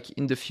look like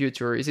in the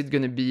future? Is it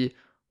going to be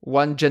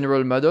one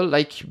general model,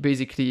 like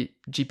basically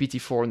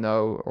GPT-4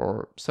 now,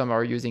 or some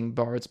are using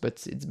BARDs,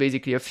 but it's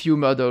basically a few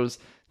models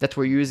that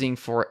we're using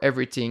for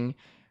everything?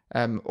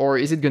 Or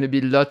is it going to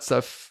be lots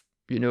of,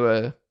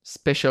 a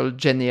special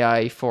Gen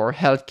AI for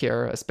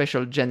healthcare, a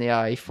special Gen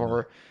AI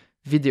for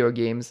video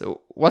games?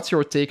 What's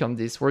your take on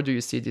this? Where do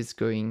you see this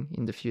going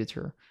in the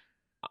future?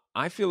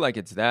 I feel like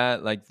it's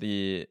that, like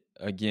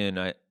again,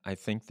 I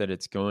think that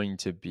it's going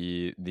to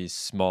be these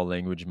small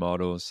language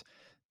models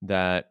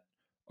that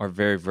are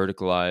very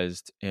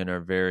verticalized and are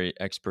very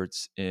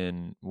experts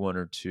in one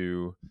or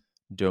two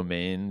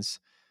domains.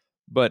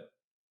 But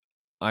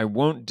I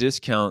won't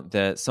discount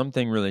that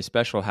something really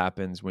special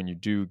happens when you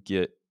do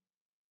get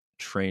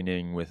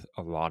training with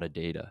a lot of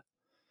data.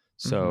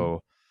 Mm-hmm.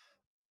 So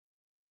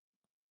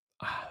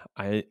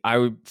I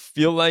would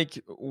feel like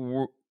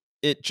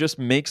it just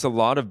makes a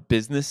lot of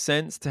business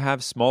sense to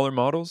have smaller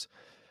models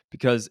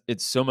because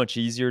it's so much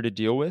easier to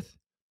deal with.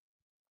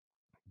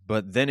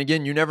 But then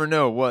again, you never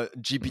know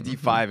what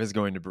Mm-hmm. GPT-5 is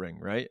going to bring,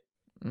 right?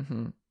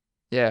 Mm-hmm.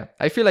 Yeah,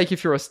 I feel like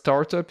if you're a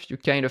startup, you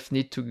kind of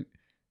need to.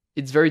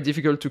 It's very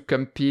difficult to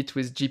compete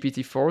with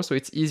GPT-4, so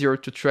it's easier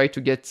to try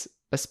to get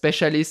a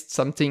specialist,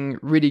 something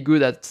really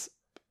good at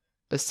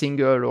a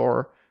single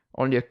or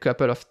only a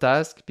couple of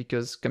tasks,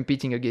 because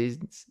competing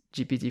against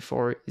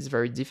GPT-4 is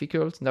very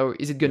difficult. Now,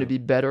 is it going to Yeah. be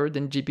better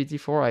than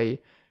GPT-4?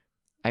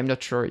 I'm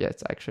not sure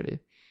yet, actually.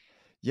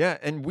 Yeah,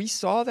 and we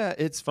saw that.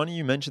 It's funny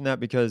you mentioned that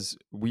because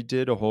we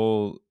did a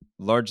whole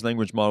large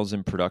language models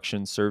in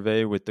production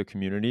survey with the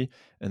community,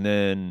 and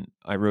then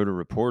I wrote a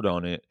report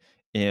on it.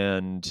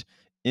 And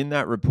in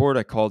that report,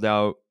 I called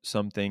out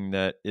something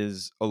that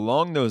is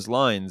along those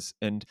lines.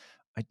 And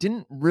I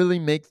didn't really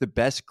make the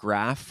best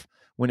graph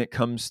when it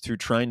comes to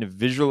trying to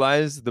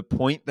visualize the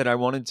point that I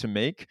wanted to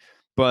make.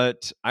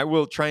 But I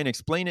will try and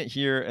explain it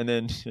here. And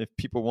then if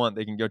people want,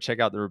 they can go check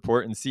out the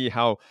report and see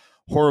how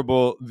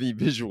horrible the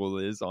visual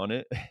is on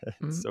it.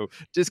 So,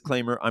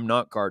 disclaimer: I'm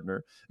not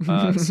Gardner,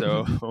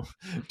 so Mm.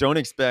 don't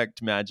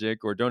expect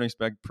magic or don't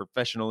expect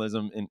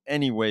professionalism in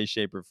any way,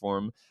 shape, or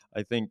form.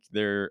 I think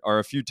there are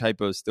a few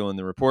typos still in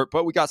the report,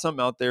 but we got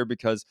something out there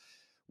because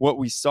what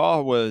we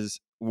saw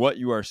was what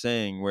you are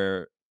saying,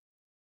 where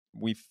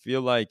we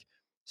feel like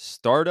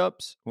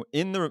startups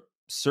in the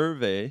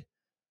survey,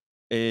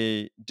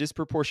 a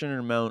disproportionate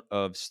amount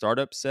of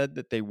startups said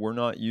that they were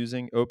not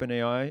using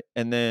OpenAI.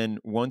 And then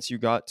once you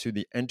got to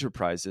the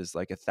enterprises,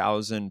 like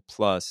 1,000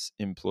 plus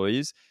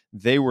employees,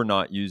 they were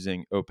not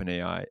using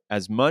OpenAI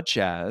as much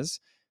as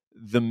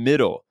the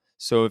middle.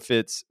 So if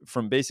it's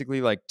from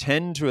basically like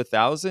 10 to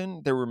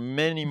 1,000, there were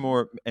many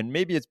more. And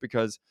maybe it's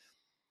because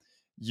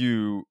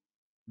you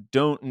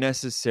don't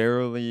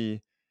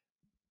necessarily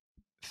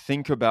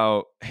think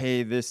about,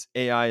 hey, this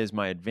AI is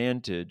my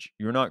advantage.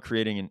 You're not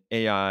creating an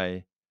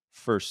AI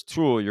first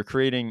tool. You're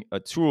creating a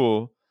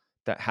tool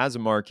that has a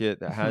market,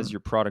 that has Mhm. your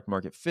product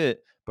market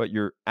fit, but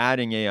you're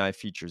adding AI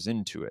features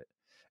into it.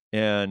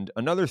 And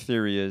another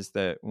theory is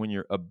that when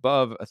you're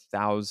above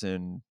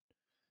 1,000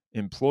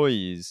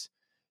 employees,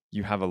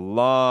 you have a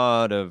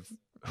lot of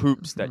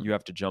hoops that Mhm. you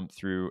have to jump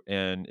through.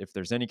 And if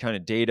there's any kind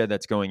of data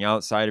that's going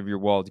outside of your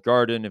walled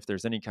garden, if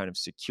there's any kind of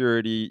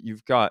security,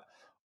 you've got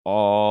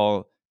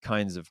all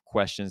kinds of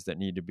questions that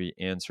need to be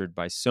answered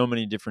by so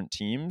many different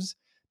teams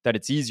that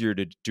it's easier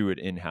to do it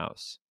in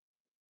house.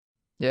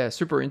 Yeah,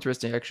 super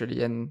interesting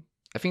actually, and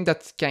I think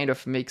that kind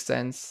of makes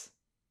sense.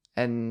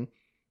 And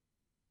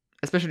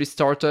especially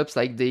startups,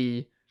 like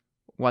they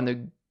want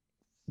to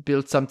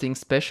build something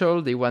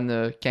special, they want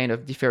to kind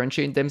of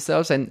differentiate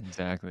themselves, and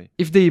Exactly.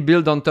 if they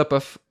build on top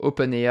of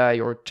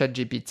OpenAI or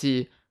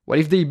ChatGPT, well,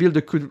 if they build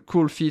a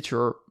cool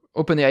feature,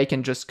 OpenAI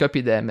can just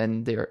copy them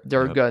and they're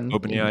Yep. gone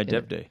OpenAI in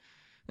Dev Day.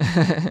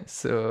 a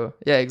so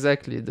yeah,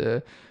 exactly,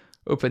 the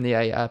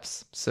OpenAI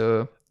apps.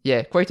 So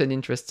yeah, quite an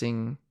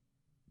interesting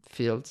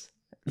field.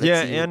 Let's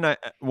Yeah, see. and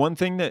one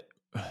thing that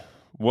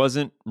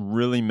wasn't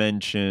really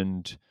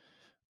mentioned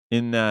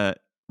in that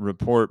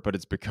report, but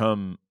it's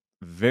become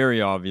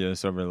very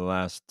obvious over the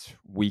last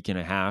week and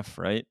a half,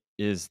 right?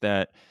 Is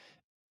that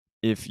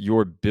if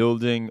you're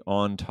building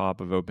on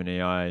top of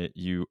OpenAI,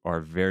 you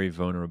are very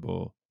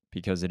vulnerable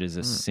because it is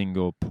a Mm,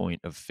 single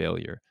point of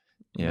failure.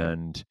 yeah.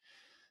 And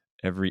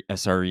every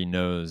SRE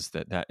knows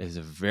that that is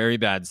a very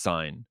bad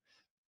sign.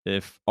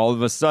 If all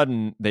of a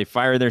sudden they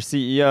fire their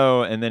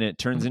CEO and then it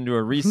turns into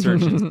a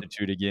research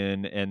institute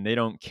again and they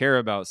don't care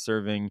about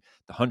serving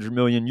the 100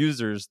 million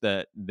users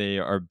that they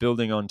are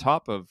building on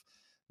top of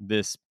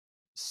this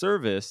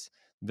service,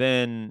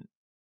 then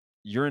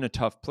you're in a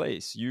tough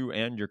place. You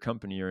and your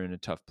company are in a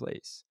tough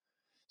place.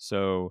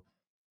 So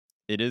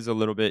it is a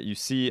little bit, you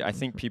see, I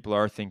think people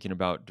are thinking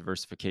about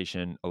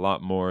diversification a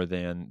lot more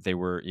than they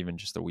were even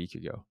just a week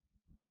ago.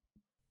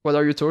 What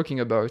are you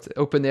talking about?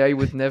 OpenAI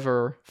would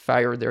never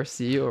fire their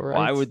CEO, Why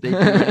right? would they do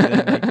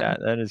anything like that?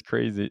 That is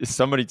crazy.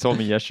 Somebody told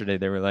me yesterday,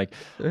 they were like,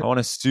 I want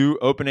to sue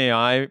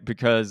OpenAI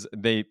because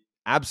they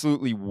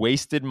absolutely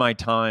wasted my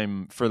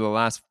time for the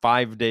last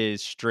 5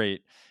 days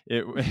straight.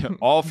 It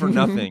all for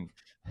nothing.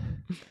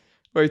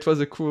 Well, it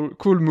was a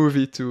cool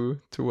movie to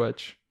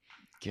watch.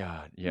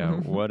 God, yeah,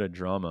 what a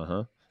drama,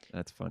 huh?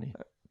 That's funny.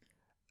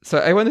 So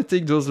I want to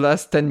take those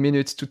last 10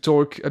 minutes to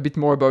talk a bit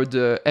more about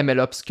the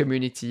MLOps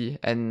community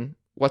and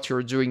what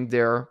you're doing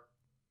there.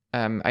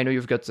 I know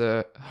you've got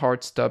a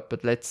hard stop,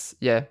 but let's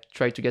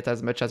try to get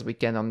as much as we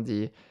can on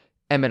the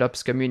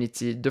MLOps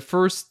community. The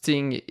first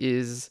thing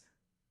is,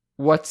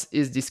 what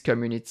is this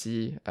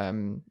community?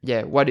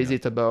 What is Yeah.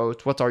 it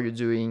about? What are you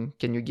doing?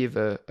 Can you give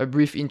a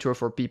brief intro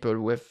for people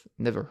who have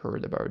never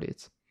heard about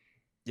it?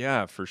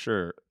 Yeah, for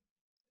sure.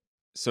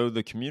 So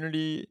the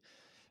community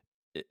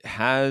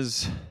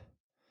has,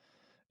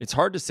 it's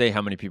hard to say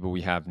how many people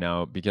we have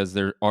now because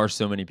there are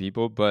so many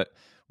people, but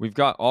we've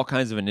got all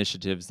kinds of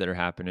initiatives that are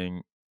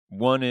happening.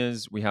 One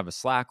is we have a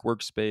Slack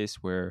workspace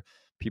where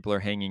people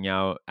are hanging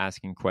out,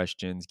 asking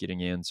questions,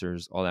 getting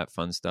answers, all that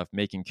fun stuff,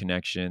 making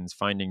connections,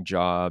 finding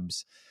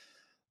jobs,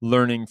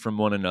 learning from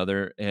one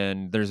another.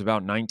 And there's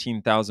about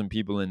 19,000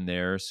 people in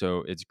there.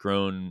 So it's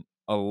grown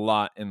a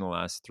lot in the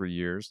last 3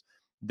 years.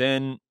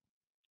 Then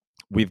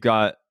we've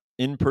got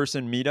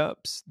in-person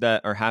meetups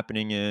that are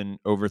happening in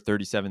over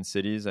 37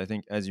 cities. I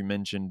think, as you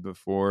mentioned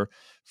before,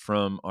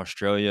 from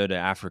Australia to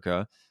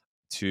Africa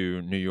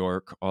to New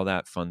York, all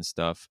that fun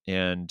stuff.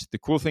 And the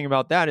cool thing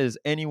about that is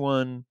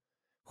anyone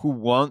who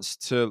wants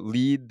to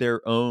lead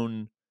their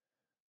own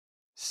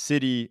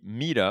city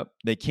meetup,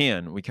 they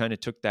can. We kind of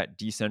took that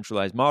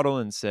decentralized model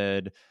and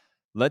said,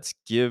 let's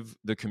give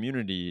the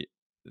community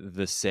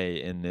the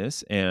say in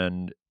this.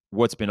 And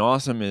what's been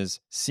awesome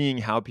is seeing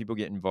how people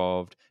get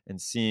involved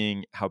and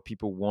seeing how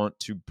people want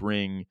to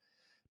bring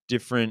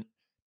different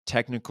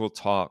technical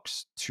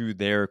talks to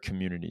their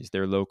communities,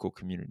 their local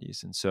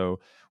communities. And so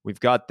we've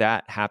got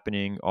that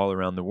happening all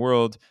around the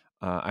world.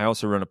 I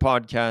also run a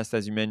podcast,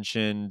 as you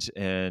mentioned,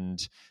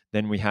 and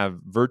then we have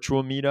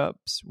virtual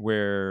meetups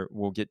where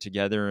we'll get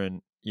together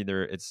and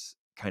either it's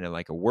kind of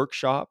like a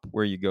workshop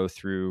where you go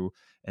through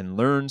and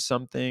learn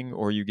something,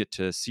 or you get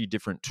to see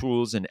different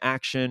tools in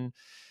action.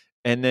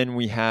 And then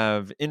we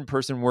have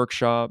in-person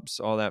workshops,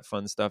 all that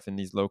fun stuff in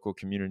these local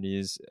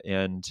communities.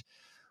 And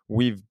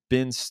we've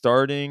been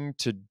starting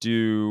to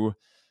do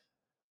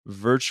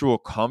virtual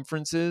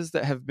conferences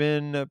that have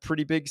been a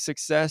pretty big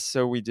success.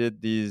 So we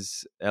did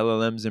these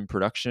LLMs in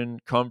production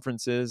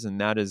conferences,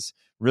 and that is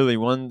really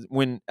one.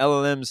 When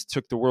LLMs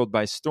took the world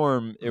by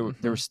storm, there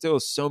were still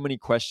so many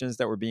questions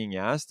that were being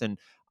asked, and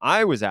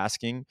I was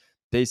asking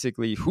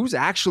basically, who's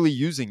actually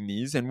using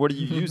these and what are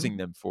you using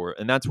them for?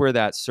 And that's where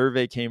that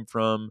survey came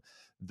from.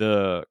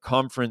 The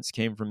conference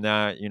came from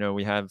that.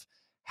 We have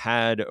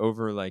had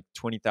over like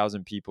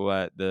 20,000 people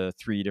at the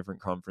 3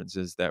 different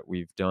conferences that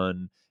we've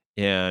done.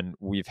 And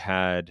we've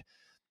had,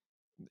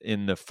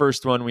 in the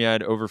first one, we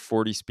had over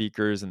 40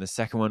 speakers. And the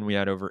second one, we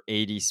had over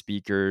 80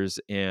 speakers.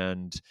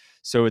 And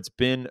so it's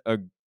been a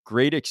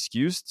great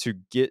excuse to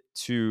get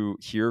to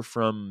hear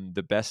from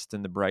the best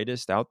and the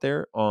brightest out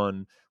there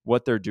on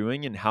what they're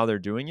doing and how they're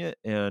doing it.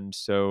 And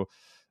so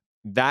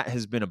that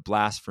has been a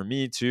blast for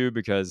me too,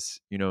 because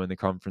in the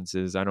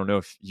conferences, I don't know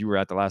if you were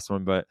at the last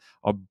one, but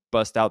I'll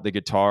bust out the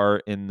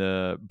guitar in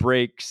the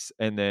breaks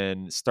and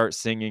then start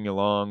singing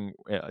along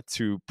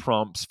to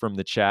prompts from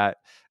the chat.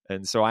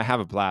 And so I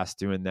have a blast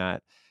doing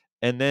that.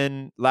 And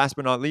then last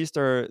but not least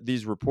are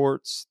these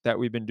reports that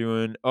we've been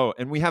doing. Oh,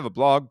 and we have a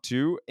blog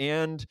too,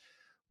 and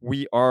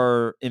we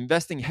are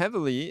investing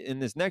heavily in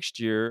this next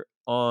year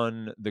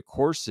on the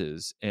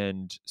courses.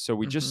 And so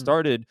we just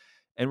started,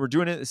 and we're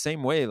doing it the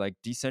same way, like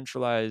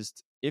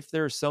decentralized. If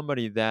there's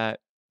somebody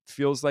that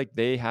feels like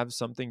they have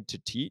something to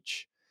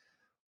teach,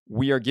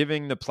 we are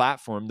giving the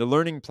platform, the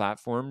learning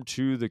platform,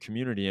 to the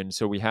community. And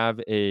so we have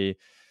a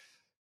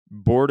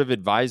board of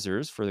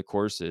advisors for the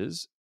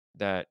courses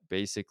that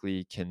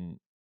basically can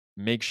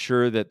make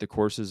sure that the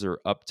courses are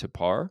up to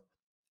par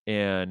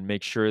and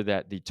make sure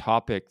that the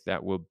topic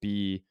that will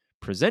be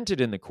presented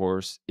in the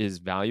course is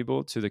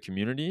valuable to the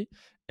community.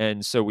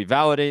 And so we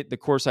validate the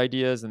course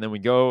ideas, and then we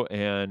go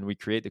and we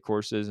create the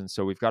courses. And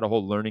so we've got a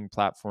whole learning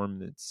platform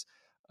that's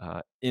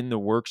in the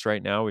works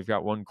right now. We've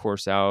got one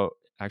course out,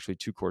 actually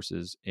 2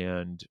 courses,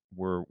 and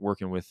we're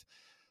working with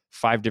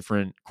 5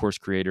 different course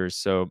creators.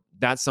 So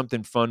that's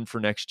something fun for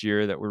next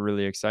year that we're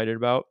really excited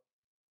about.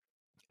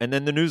 And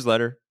then the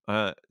newsletter.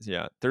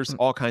 There's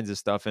all kinds of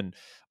stuff. And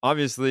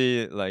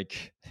obviously,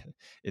 like,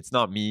 it's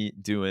not me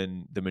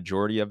doing the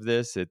majority of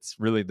this. It's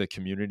really the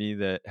community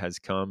that has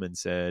come and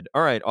said,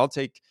 all right, I'll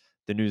take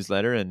the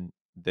newsletter, and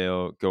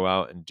they'll go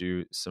out and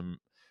do some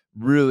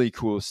really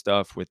cool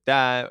stuff with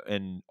that,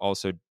 and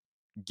also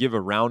give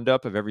a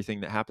roundup of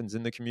everything that happens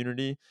in the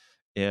community.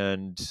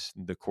 and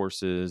the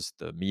courses,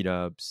 the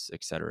meetups,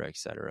 et cetera, et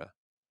cetera.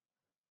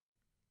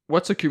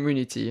 What's a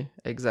community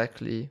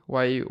exactly?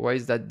 Why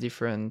is that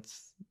different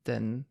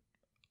than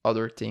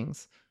other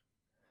things?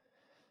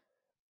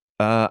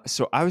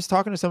 So I was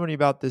talking to somebody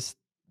about this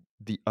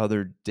the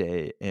other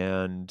day,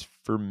 and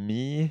for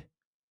me,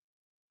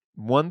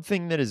 one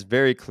thing that is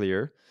very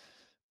clear,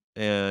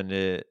 and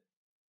it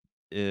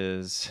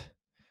is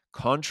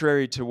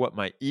contrary to what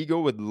my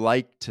ego would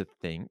like to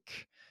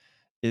think,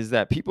 is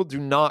that people do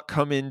not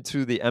come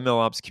into the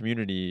MLOps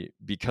community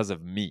because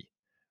of me,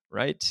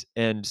 right?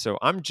 And so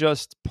I'm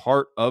just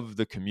part of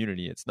the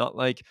community. It's not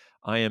like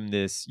I am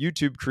this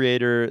YouTube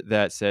creator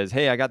that says,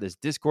 hey, I got this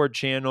Discord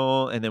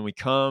channel, and then we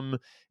come,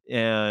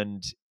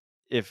 and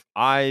if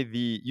I,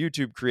 the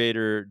YouTube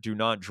creator, do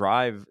not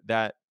drive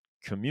that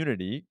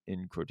community,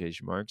 in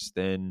quotation marks,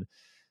 then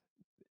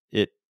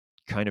it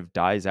kind of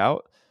dies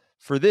out.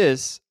 For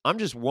this, I'm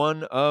just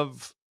one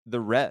of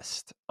the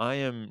rest.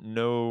 I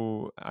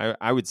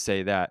would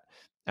say that,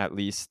 at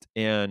least.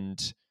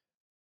 And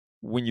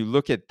when you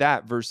look at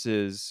that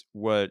versus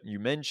what you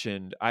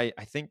mentioned, I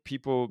think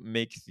people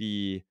make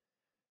the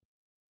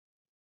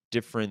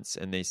difference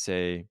and they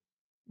say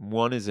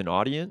one is an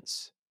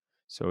audience.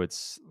 So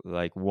it's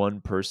like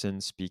one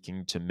person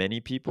speaking to many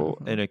people,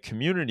 Mhm. and a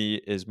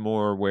community is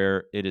more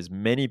where it is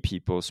many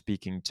people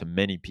speaking to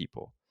many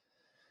people.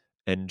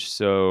 And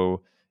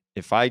so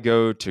if I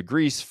go to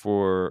Greece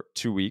for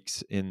 2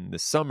 weeks in the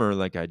summer,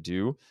 like I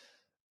do,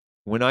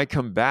 when I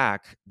come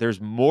back, there's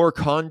more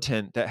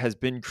content that has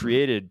been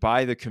created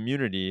by the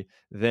community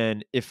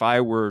than if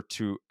I were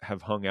to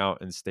have hung out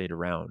and stayed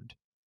around.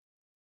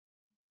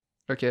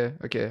 Okay,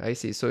 I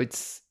see. So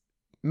it's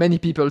many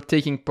people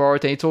taking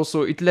part, and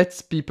it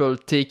lets people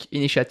take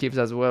initiatives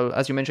as well.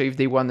 As you mentioned, if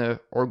they want to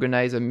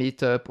organize a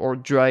meetup or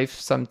drive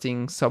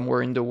something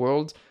somewhere in the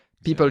world,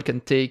 people Exactly.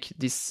 can take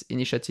this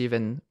initiative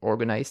and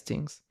organize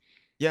things.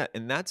 Yeah,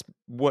 and that's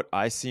what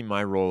I see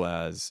my role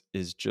as,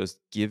 is just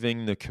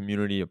giving the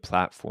community a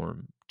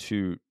platform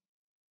to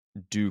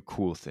do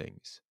cool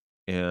things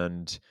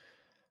and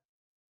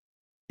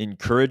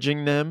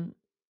encouraging them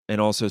and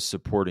also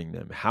supporting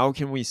them. How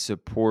can we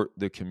support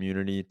the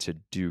community to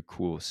do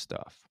cool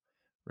stuff?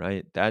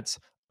 Right? That's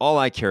all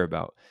I care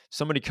about.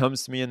 Somebody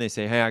comes to me and they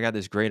say, hey, I got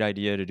this great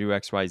idea to do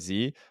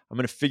XYZ. I'm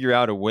going to figure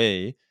out a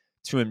way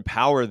to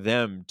empower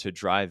them to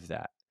drive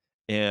that.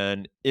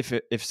 And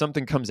if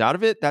something comes out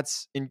of it,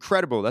 that's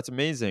incredible. That's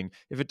amazing.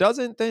 If it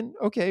doesn't, then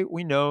okay,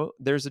 we know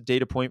there's a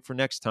data point for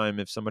next time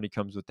if somebody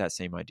comes with that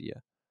same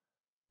idea.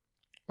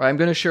 Well, I'm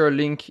going to share a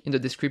link in the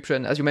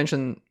description. As you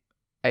mentioned,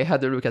 I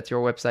had a look at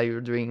your website.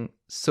 You're doing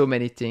so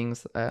many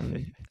things.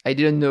 I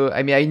didn't know.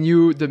 I mean, I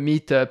knew the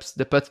meetups,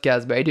 the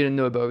podcast, but I didn't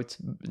know about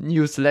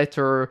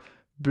newsletter,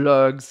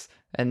 blogs,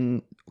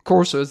 and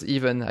courses.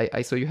 Even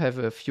I saw you have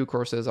a few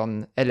courses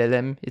on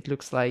LLM. It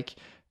looks like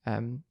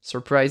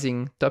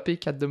surprising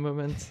topic at the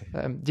moment.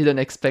 Didn't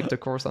expect a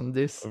course on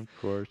this. Of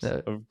course.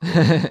 Uh, Of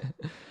course.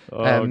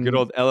 Oh, good um,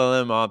 old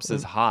LLM ops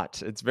is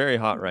hot. It's very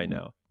hot right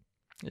now.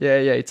 yeah,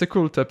 it's a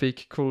cool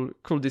topic,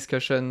 cool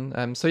discussion.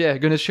 So yeah,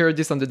 gonna share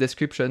this on the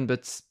description,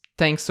 but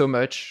thanks so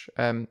much.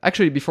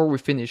 Actually, before we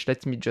finish,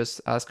 let me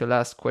just ask a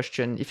last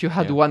question. If you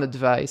had Yeah. one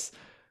advice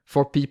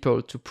for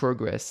people to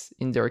progress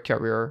in their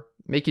career,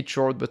 make it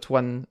short, but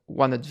one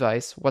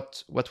advice,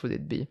 what would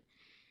it be?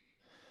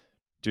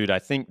 Dude, I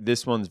think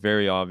this one's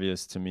very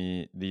obvious to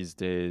me these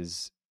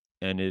days,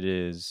 and it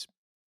is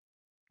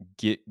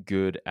get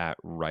good at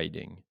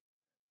writing.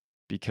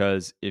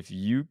 Because if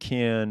you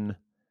can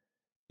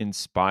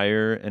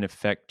inspire and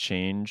affect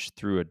change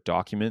through a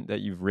document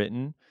that you've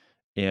written,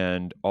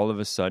 and all of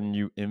a sudden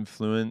you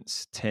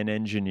influence 10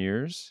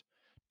 engineers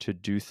to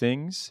do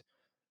things,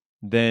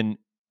 then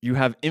you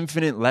have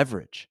infinite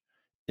leverage.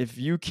 If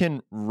you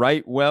can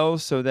write well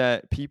so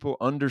that people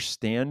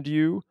understand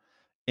you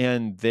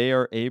and they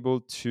are able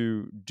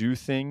to do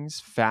things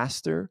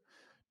faster,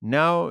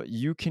 now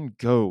you can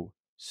go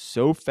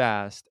so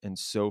fast and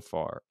so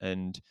far.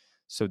 And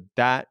so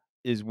that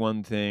is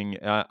one thing.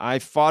 I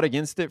fought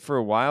against it for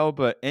a while,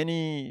 but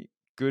any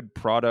good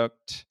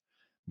product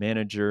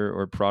manager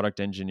or product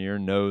engineer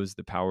knows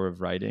the power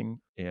of writing.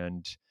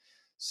 And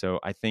so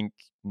I think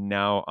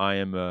now I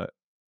am a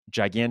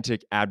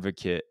gigantic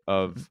advocate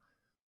of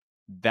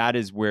that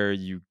is where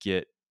you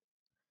get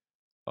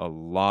a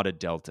lot of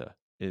delta,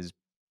 is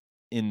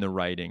in the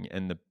writing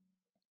and the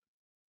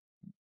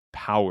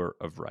power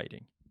of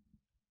writing.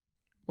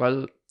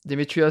 Well,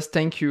 Demetrios,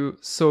 thank you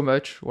so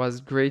much. It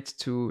was great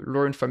to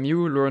learn from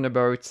you, learn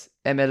about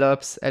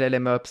MLOps,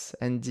 LLMOps,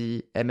 and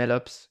the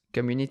MLOps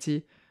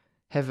community.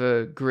 Have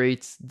a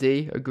great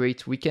day, a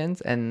great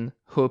weekend, and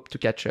hope to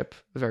catch up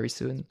very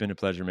soon. It's been a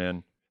pleasure,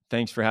 man.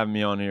 Thanks for having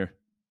me on here.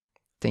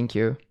 Thank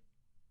you.